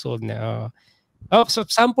 12 years old na. So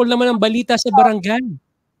sample naman ng balita sa barangay.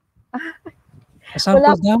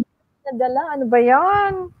 Pasample daw. Nadala, ano ba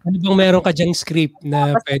yan? Ano bang meron ka dyang script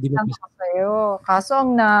na pwede mo? Kaso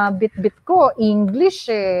ang nabit-bit ko, English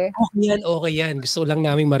eh. Okay yan. Gusto lang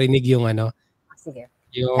namin marinig yung Sige.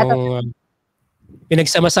 yung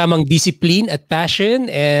pinagsama-samang discipline at passion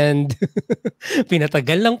and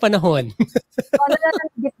pinatagal ng panahon. Ano na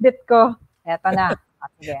ang bit-bit ko? Eto na.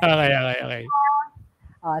 Sige. Okay.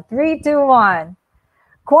 3, 2, 1.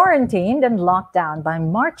 Quarantined and locked down by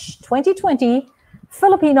March 2020,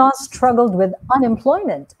 Filipinos struggled with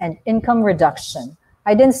unemployment and income reduction.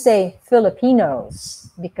 I didn't say Filipinos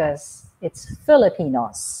because it's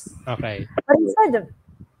Filipinos. Okay.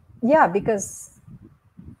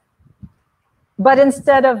 But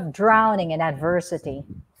instead of drowning in adversity,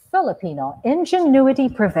 Filipino ingenuity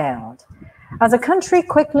prevailed. As a country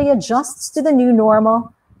quickly adjusts to the new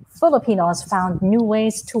normal, Filipinos found new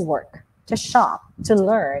ways to work, to shop, to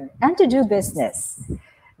learn, and to do business.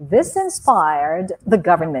 This inspired the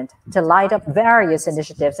government to light up various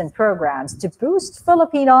initiatives and programs to boost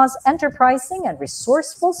Filipinos' enterprising and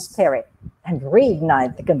resourceful spirit and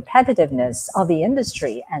reignite the competitiveness of the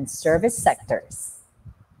industry and service sectors.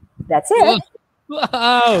 That's it.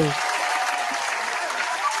 Wow!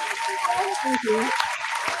 Thank you.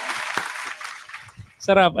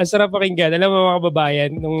 Sarap. Ang sarap pakinggan. Alam mo mga kababayan,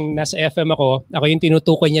 nung nasa FM ako yung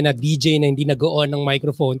tinutukoy niya na DJ na hindi nag-on ng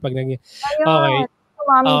microphone. Okay.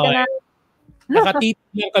 Nakatito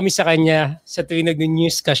lang kami sa kanya sa tuwing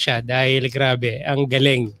nag-news ka siya dahil grabe, ang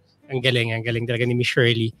galing talaga ni Miss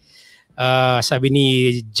Shirley. Sabi ni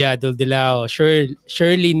Jadol Dilao,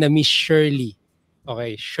 Shirley na Miss Shirley.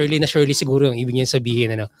 Okay, Shirley na Shirley siguro ang ibig niya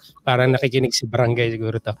sabihin. Parang nakikinig si Barangay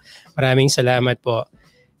siguro to. Maraming salamat po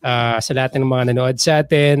sa lahat ng mga nanood sa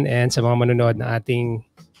atin and sa mga manonood na ating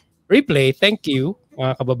replay. Thank you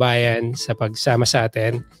mga kababayan sa pagsama sa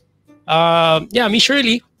atin. Miss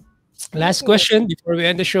Shirley, last question before we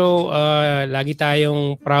end the show. Lagi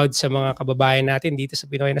tayong proud sa mga kababayan natin dito sa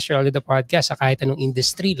Pinoy na Shirley the Podcast sa kahit anong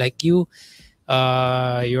industry like you.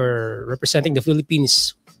 You're representing the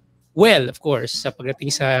Philippines well, of course, sa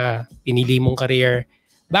pagdating sa pinili mong career.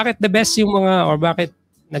 Bakit the best yung mga, or bakit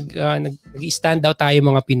nag-stand out tayo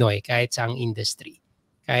mga Pinoy kahit sa ang industry?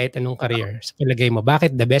 Kahit anong career, sa palagay mo,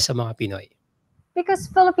 bakit the best sa mga Pinoy? Because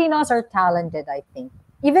Filipinos are talented, I think.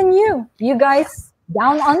 Even you guys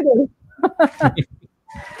down under.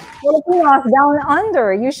 Filipinos down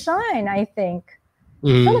under, you shine, I think.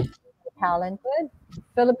 Filipinos are talented.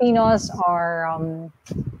 Filipinos are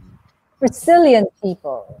resilient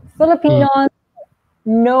people. Filipinos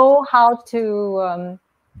know how to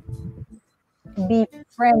be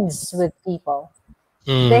friends with people.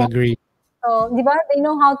 Agree. So, di ba? They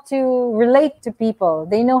know how to relate to people.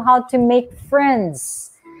 They know how to make friends.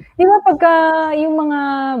 Di ba pagka yung mga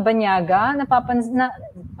banyaga,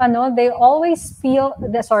 they always feel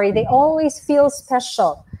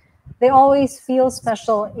special. They always feel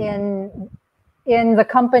special in the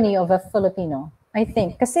company of a Filipino, I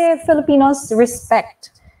think. Kasi Filipinos respect.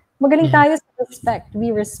 Magaling tayo sa respect. We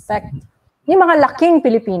respect. Yung mga laking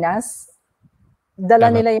Pilipinas, dala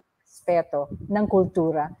nila yung respeto ng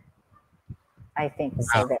kultura. I think.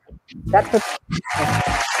 So that's what.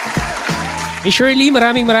 Shirley,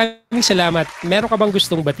 maraming salamat. Meron ka bang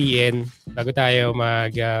gustong batiin bago tayo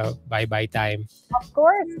mag bye-bye time? Of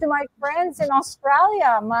course, to my friends in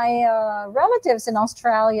Australia, my relatives in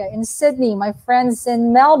Australia, in Sydney, my friends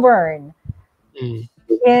in Melbourne,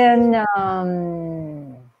 in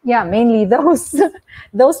mainly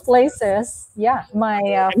those places. Yeah, my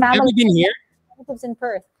family. Have you been here? Relatives in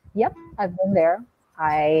Perth. Yep, I've been there.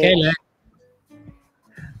 Kailan?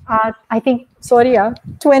 I think,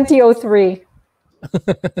 2003.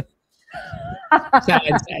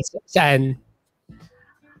 Saan?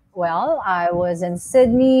 Well, I was in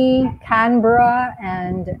Sydney, Canberra,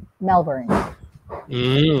 and Melbourne.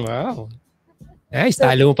 Wow. Nice,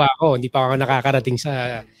 talo mo pa ako. Hindi pa ako nakakarating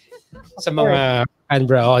sa mga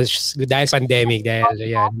Canberra. Oh, dahil pandemic. Dahil,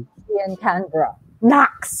 yan. In Canberra.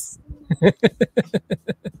 Nax!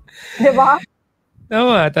 Diba?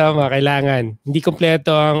 Tama. Kailangan. Hindi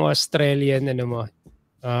kompleto ang Australian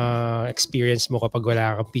experience mo kapag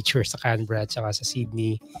wala kang picture sa Canberra at saka sa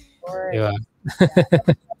Sydney. Diba?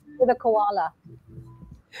 With a koala.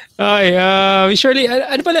 Okay, Shirley,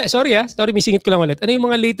 ano pala? Sorry, may singit ko lang ulit. Ano yung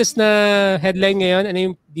mga latest na headline ngayon? Ano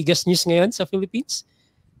yung biggest news ngayon sa Philippines?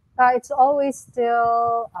 It's always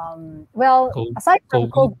still, aside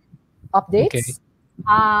from COVID updates,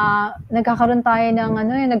 nagkakaroon tayo ng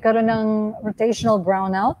nagkaroon ng rotational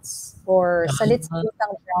brownouts or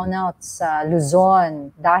salit-salitang brownouts sa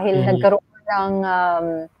Luzon dahil nagkaroon ng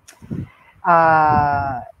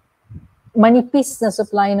manipis na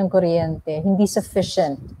supply ng kuryente, hindi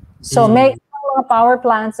sufficient. So may mga power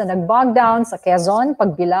plants na nag-bog down sa Quezon,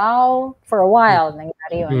 Pagbilao, for a while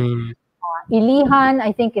nangyari yun. Ilihan,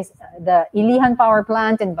 I think is the Ilihan power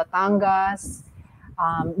plant in Batangas.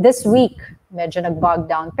 This week, medyo nag-bog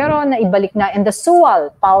down. Pero naibalik na. And the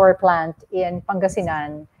Sual power plant in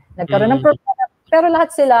Pangasinan, nagkaroon ng problema. Pero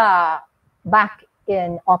lahat sila back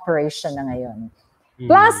in operation na ngayon.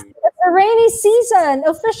 Plus, it's a rainy season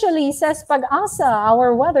officially, says Pag-asa,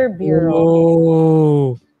 our weather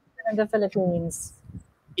bureau in the Philippines.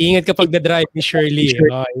 Ingat ka pagdadrive ni Shirley.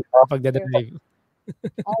 Pagdadrive.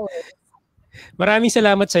 Always. Maraming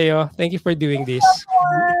salamat sa iyo. Thank you for doing this.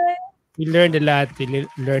 We learned a lot.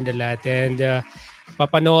 And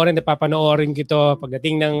papanoorin kito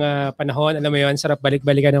pagdating ng panahon. Alam mo yun, sarap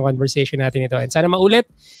balik-balikan ng conversation natin ito. And sana maulit.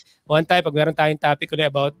 One time, pag meron tayong topic ulit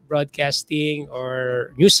about broadcasting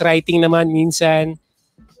or news writing naman minsan,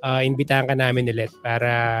 imbitahan ka namin ulit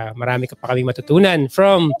para marami ka pa kami matutunan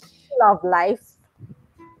from Love life.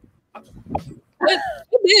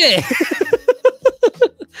 Hindi.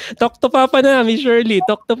 Talk to Papa na, Miss Shirley.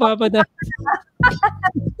 Talk to Papa na.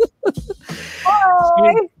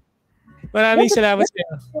 Maraming salamat sa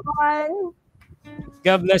iyo.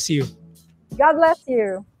 God bless you. God bless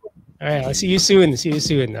you. Alright, I'll see you soon.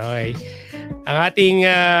 Okay. Ang ating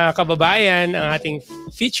kababayan, ang ating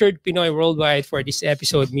featured Pinoy worldwide for this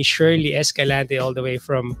episode, Miss Shirley Escalante, all the way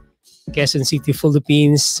from Quezon City,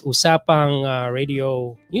 Philippines. Usapang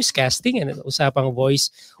radio newscasting and usapang voice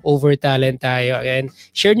over talent tayo. And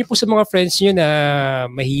share niyo po sa mga friends niyo na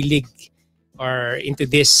mahilig or into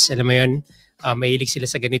this, alam mo yun, mahilig sila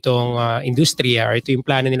sa ganitong industriya or ito yung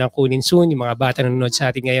plano nilang kunin soon, yung mga bata na nanonood sa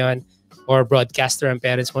atin ngayon or broadcaster ang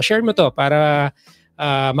parents mo. Share mo to para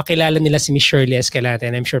makilala nila si Miss Shirley Escalante.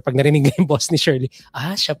 And I'm sure pag narinig na yung boss ni Shirley,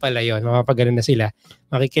 siya pala yun. Mapapagano na sila.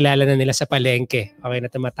 Makikilala na nila sa palengke. Okay na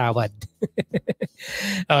tumatawad.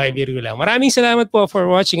 Okay, biro lang. Maraming salamat po for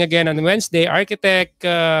watching again on Wednesday. Architect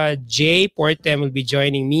Jay Portem will be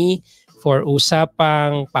joining me for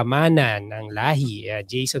Usapang Pamanan ng Lahi.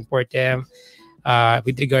 Jason Portem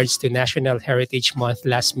with regards to National Heritage Month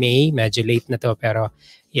last May. Medyo late na to pero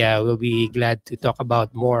we'll be glad to talk about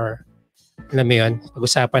more. Alam mo yun,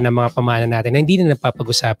 pag-usapan ng mga pamana natin na hindi na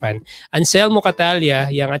napapag-usapan. Anselmo Catalia,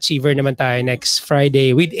 young achiever naman tayo next Friday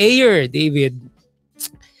with Ayer. David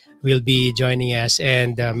will be joining us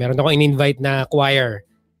and meron akong in-invite na choir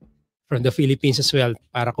from the Philippines as well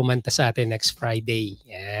para kumanta sa atin next Friday.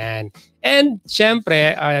 Yan. And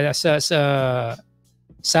syempre, sa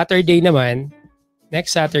Saturday naman,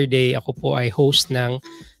 next Saturday, ako po ay host ng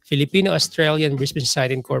Filipino-Australian Brisbane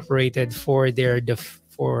Society Incorporated for their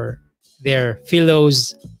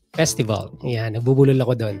FILOZ Festival. Yan, nagbubulol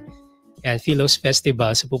ako doon. Yan, FILOZ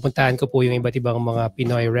Festival. So pupuntahan ko po yung iba't ibang mga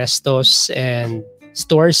Pinoy restos and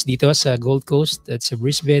stores dito sa Gold Coast at sa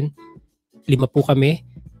Brisbane. 5 po kami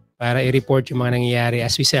para i-report yung mga nangyayari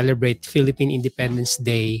as we celebrate Philippine Independence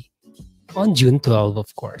Day on June 12,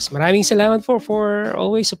 of course. Maraming salamat for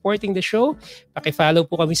always supporting the show. Paki-follow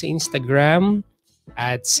po kami sa Instagram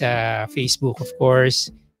at sa Facebook, of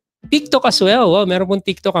course. TikTok as well. Wow, meron pong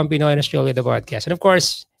TikTok ang Pinoy in Australia, the podcast. And of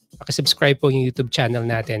course, pakisubscribe po yung YouTube channel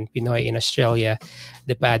natin, Pinoy in Australia,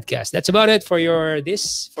 the podcast. That's about it for your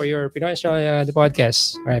Pinoy in Australia, the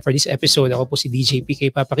podcast. Alright, for this episode, ako po si DJ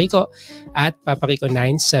PK Papakiko at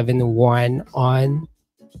Papakiko971 on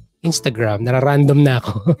Instagram. Nararandom na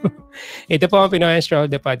ako. Ito po ang Pinoy in Australia,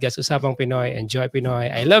 the podcast. Usapang Pinoy. Enjoy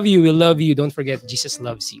Pinoy. I love you. We love you. Don't forget, Jesus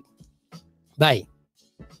loves you. Bye.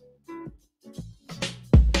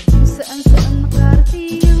 Saan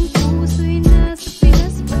makarating ang puso'y nasa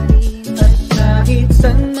Pinas pa rin. At kahit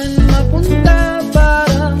saan man mapunta,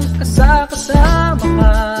 parang kasama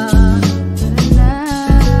ka.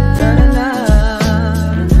 Tara na,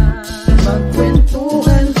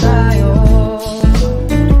 magkwentuhan tayo.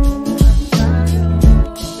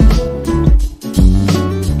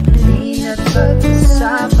 Halina't pag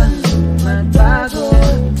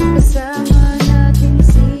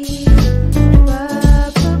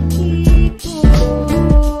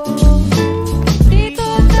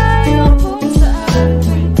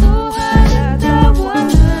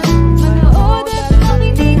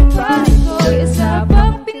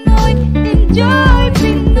Enjoy